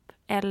tar upp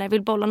eller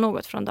vill bolla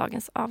något från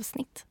dagens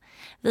avsnitt.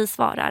 Vi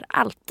svarar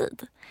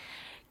alltid.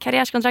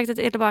 Karriärskontraktet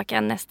är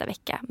tillbaka nästa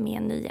vecka med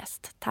en ny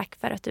gäst. Tack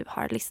för att du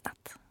har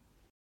lyssnat.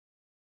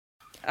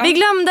 Ja. Vi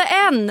glömde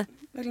en!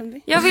 Vad glömde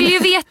vi? Jag vill ju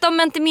veta om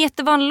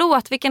Mentimeter var en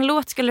låt. Vilken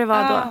låt skulle det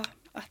vara då?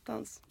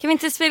 Attans. Kan vi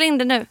inte spela in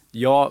det nu?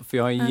 Ja, för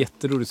jag har en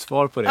jätteroligt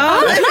svar på det.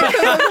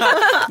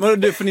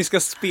 För ni ska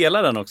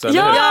spela den också, eller?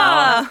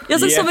 Ja! Jag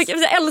såg så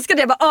mycket, jag älskar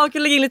det. Jag bara,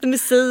 kan lägga in lite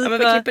musik. Ja, men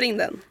vi klipper in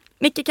den.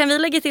 Micke, kan vi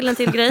lägga till en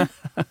till grej?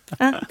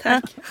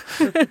 Tack.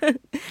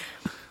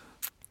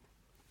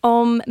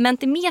 Om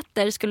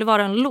Mentimeter skulle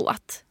vara en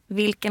låt,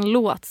 vilken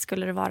låt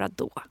skulle det vara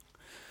då?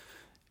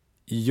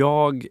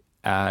 Jag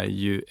är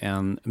ju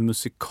en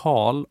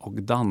musikal-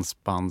 och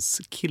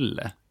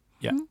dansbandskille.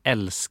 Jag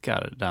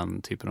älskar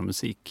den typen av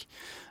musik.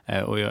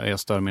 Och jag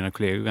stör mina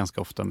kollegor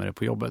ganska ofta med det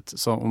på jobbet.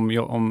 Så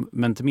om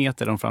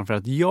Mentimeter, om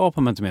framförallt jag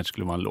på Mentimeter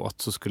skulle vara en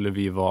låt, så skulle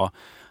vi vara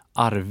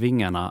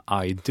Arvingarna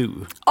I Do.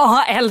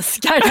 Jag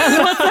älskar den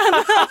låten!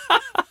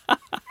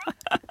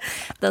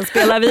 Den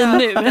spelar vi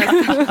nu.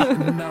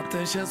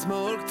 Natten känns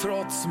mörk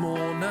trots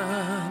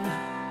månen.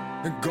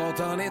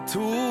 Gatan är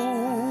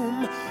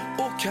tom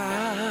och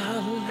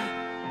kall.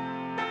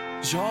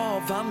 Jag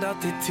har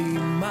vandrat i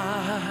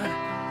timmar.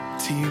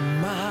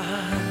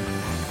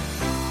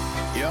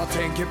 Jag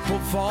tänker på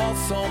vad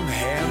som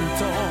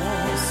hänt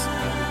oss.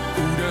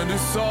 Orden du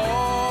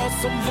sa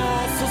som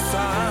var så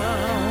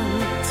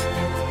sant.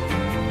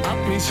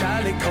 Att min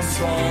kärlek har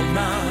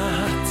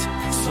svalnat.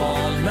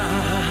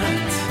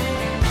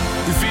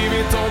 Vi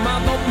vet om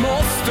att något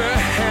måste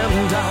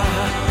hända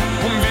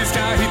om vi ska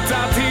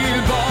hitta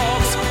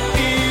tillbaks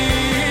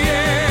igen.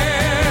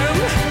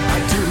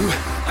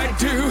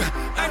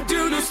 I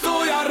do, nu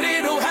står jag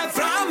redo här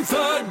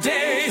framför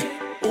dig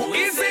och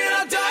inser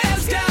att jag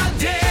älskar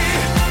dig.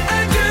 I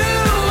do,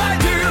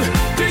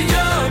 det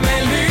gör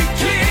mig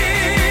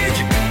lycklig.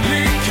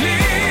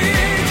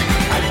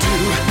 I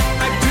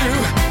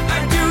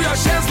do, ja,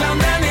 känslan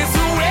den är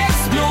så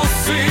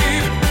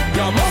explosiv.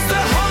 Jag måste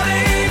ha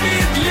dig i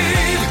mitt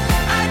liv.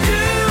 I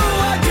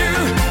do,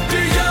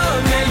 det gör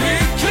mig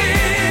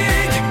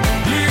lycklig.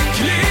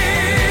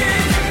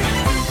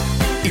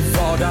 I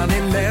vardagen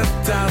är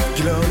lätt att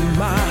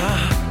glömma.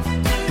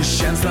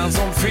 Känslan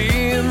som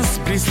finns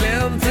blir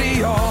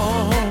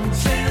slentrian.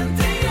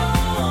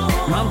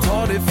 Man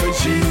tar det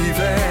för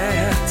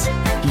givet,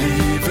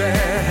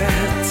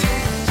 livet.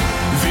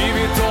 Vi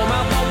vet om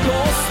att något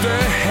måste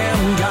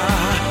hända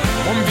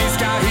om vi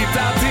ska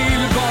hitta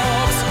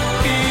tillbaks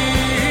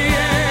igen.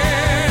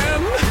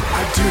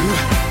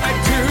 I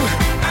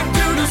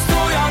do, nu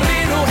står jag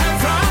redo här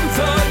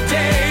framför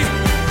dig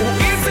och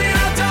inser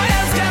att jag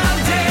älskar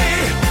dig.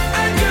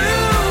 I do,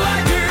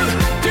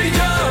 det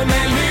gör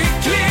mig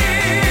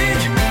lycklig.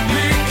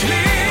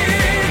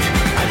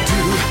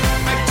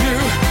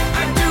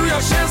 I do, ja,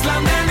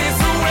 känslan den är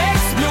så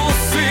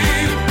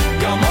explosiv.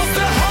 Jag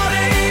måste ha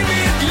dig i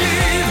mitt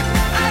liv.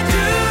 I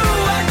do,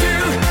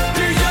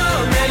 det gör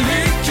mig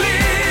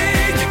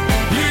lycklig.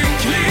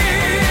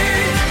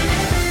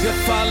 Jag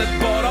faller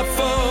bara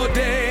för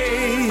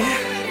dig.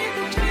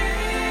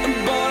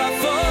 Bara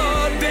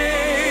för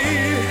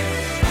dig.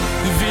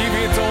 Vi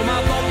vet om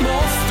att något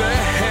måste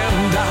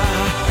hända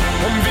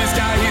om vi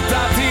ska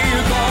hitta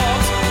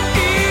tillbaks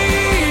igen.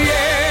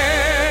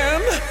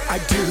 I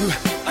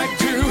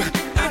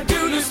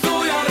do, nu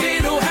står jag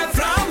redo här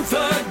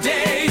framför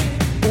dig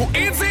och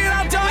inser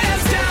att jag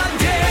älskar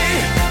dig.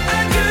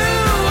 I do,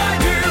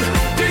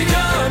 det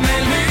gör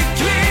mig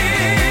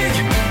lycklig.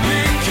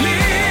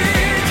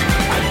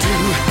 I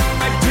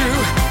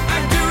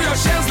do, ja,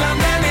 känslan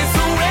den är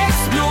så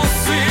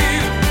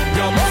explosiv.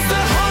 Jag måste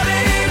ha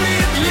dig i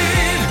mitt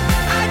liv.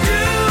 I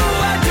do,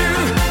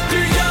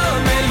 det gör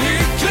mig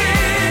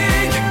lycklig.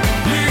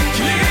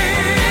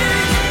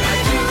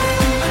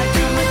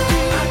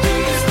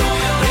 Nu står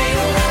jag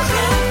redo här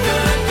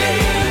framför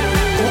dig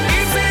och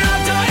inser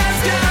att jag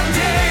älskar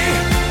dig.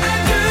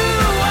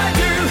 I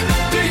do,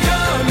 det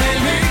gör mig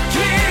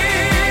lycklig.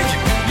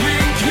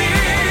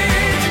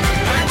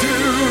 I do.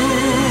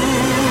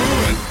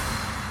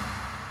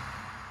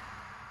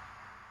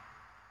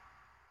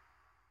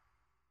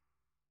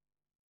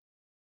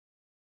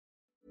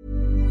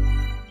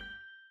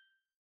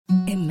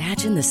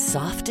 Imagine the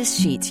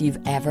softest sheets you've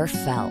ever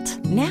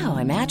felt. Now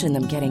imagine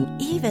them getting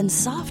even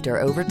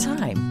softer over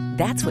time.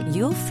 That's what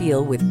you'll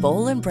feel with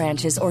Boll &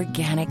 Branch's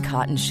organic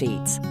cotton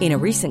sheets. In a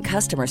recent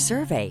customer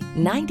survey,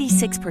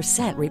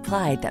 96%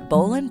 replied that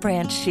Boll &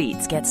 Branch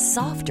sheets get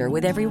softer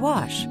with every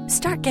wash.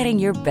 Start getting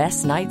your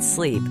best night's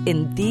sleep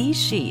in these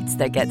sheets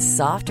that get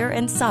softer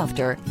and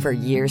softer for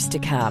years to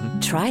come.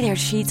 Try their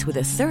sheets with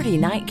a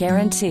 30-night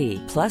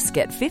guarantee. Plus,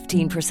 get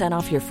 15%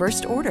 off your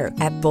first order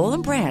at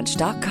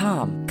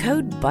bollandbranch.com.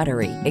 Code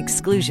BUTTERY.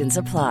 Exclusions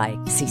apply.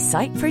 See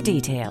site for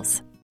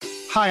details.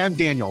 Hi, I'm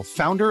Daniel,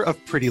 founder of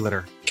Pretty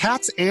Litter.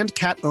 Cats and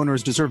cat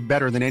owners deserve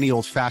better than any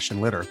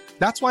old-fashioned litter.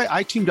 That's why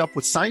I teamed up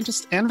with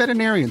scientists and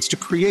veterinarians to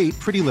create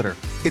Pretty Litter.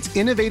 Its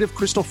innovative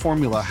crystal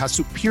formula has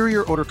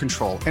superior odor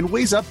control and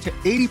weighs up to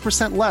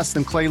 80% less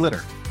than clay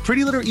litter.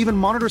 Pretty Litter even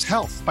monitors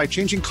health by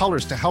changing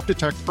colors to help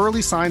detect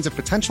early signs of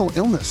potential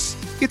illness.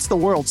 It's the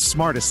world's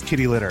smartest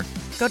kitty litter.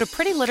 Go to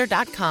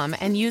prettylitter.com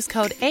and use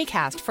code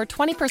ACAST for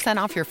 20%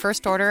 off your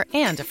first order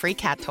and a free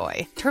cat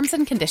toy. Terms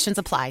and conditions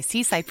apply.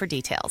 See site for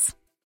details.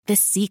 The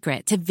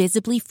secret to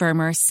visibly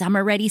firmer,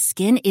 summer-ready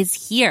skin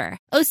is here.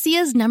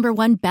 Osea's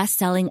 #1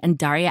 best-selling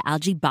Undaria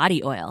Algae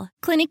Body Oil.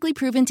 Clinically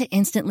proven to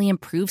instantly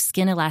improve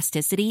skin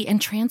elasticity and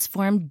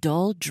transform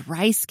dull,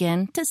 dry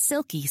skin to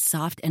silky,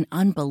 soft, and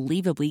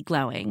unbelievably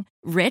glowing.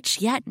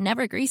 Rich yet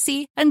never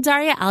greasy,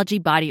 Undaria Algae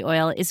Body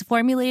Oil is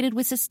formulated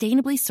with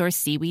sustainably sourced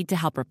seaweed to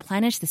help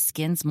replenish the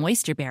skin's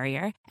moisture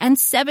barrier and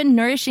 7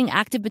 nourishing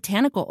active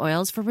botanical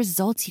oils for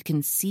results you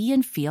can see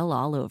and feel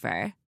all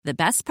over. The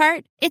best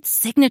part? Its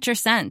signature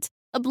scent.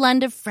 A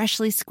blend of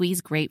freshly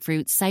squeezed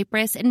grapefruit,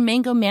 cypress, and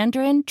mango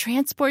mandarin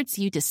transports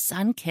you to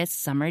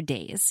sun-kissed summer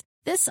days.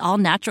 This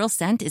all-natural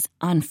scent is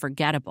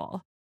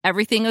unforgettable.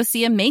 Everything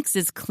Osea makes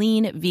is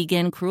clean,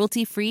 vegan,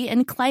 cruelty-free,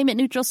 and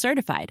climate-neutral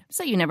certified,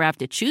 so you never have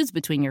to choose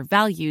between your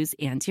values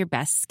and your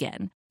best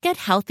skin. Get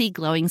healthy,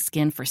 glowing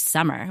skin for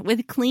summer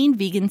with clean,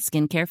 vegan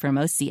skincare from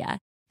Osea.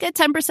 Get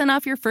 10%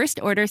 off your first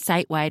order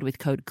site-wide with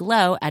code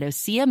GLOW at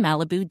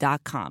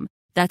OseaMalibu.com.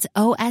 That's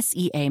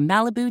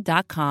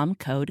OSEAMalibu.com,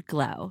 code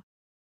GLOW.